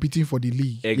are competing for the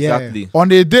league. Exactly. On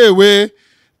a day where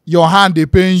your hand they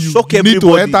paying you, Shock you need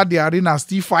to everybody. enter the arena,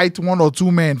 still fight 1 or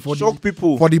 2 men for Shock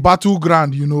people. for the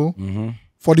battleground, you know,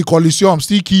 for the Coliseum,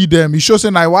 still kill them. It shows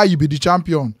now why you be the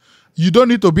champion. You don't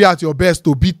need to be at your best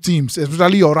to beat teams,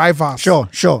 especially your rivals.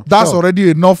 Sure. That's already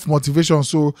enough motivation.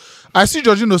 So I see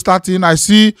Jorginho starting. I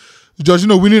see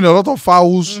Jorginho winning a lot of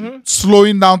fouls,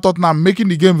 slowing down Tottenham, making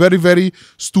the game very, very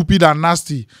stupid and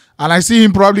nasty. And I see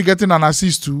him probably getting an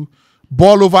assist too.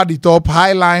 Ball over the top,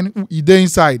 high line, he dey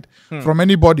inside from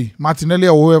anybody, Martinelli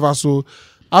or whoever. So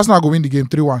Arsenal go win the game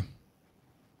 3-1.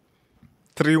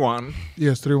 3-1.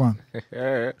 Yes,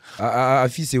 3-1. I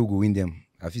feel say we go win them.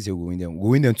 We'll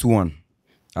win them 2-1.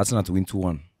 Arsenal to win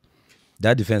 2-1.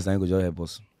 That defense line go just help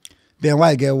us. Then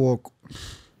why get work?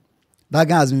 That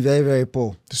guy has been very, very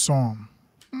poor. The song.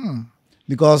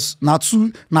 Because now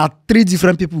 3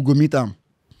 different people go meet him.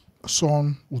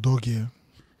 Son, Udogie,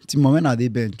 Timomen at the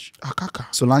bench.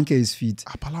 Akaka, Solanke is fit.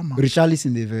 Apalama.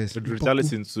 Richarlison the verse.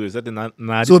 Richarlison too. Is that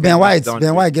the So Ben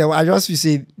White get. I just feel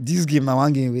say this game now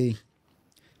 1 game away.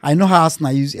 I know how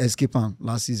Arsenal used escape him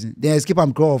last season. They escape him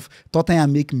because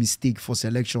Tottenham make mistake for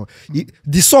selection.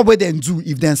 The sub way they do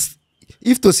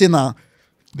if to say now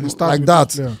They start like with that.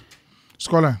 this player.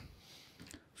 Scoreline.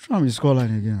 Try me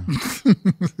scoreline again.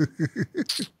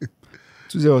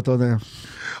 2-0 Tottenham.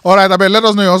 All right, I beg, let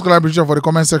us know your scoreline prediction for the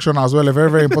comment section as well.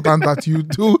 Very, very important that you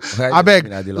do. I beg,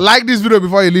 like this video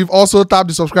before you leave. Also, tap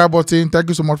the subscribe button. Thank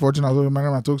you so much for watching as well. My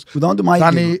name is Talks. We don't do my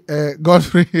Dani,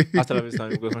 Godfrey. Hasta la vista.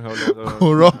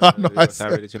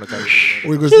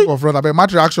 We go sleep for front. I beg,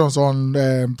 match reactions on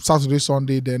Saturday,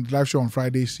 Sunday, then the live show on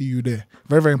Friday. See you there.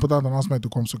 Very, very important announcement to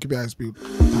come. So keep your eyes peeled.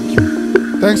 Thank you.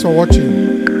 Thanks for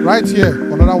watching. Right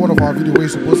here, another one of our videos where you're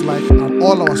supposed to like, and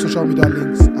all our social media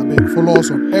links. I beg, follow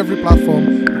us on every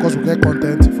platform because we get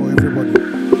content for everybody.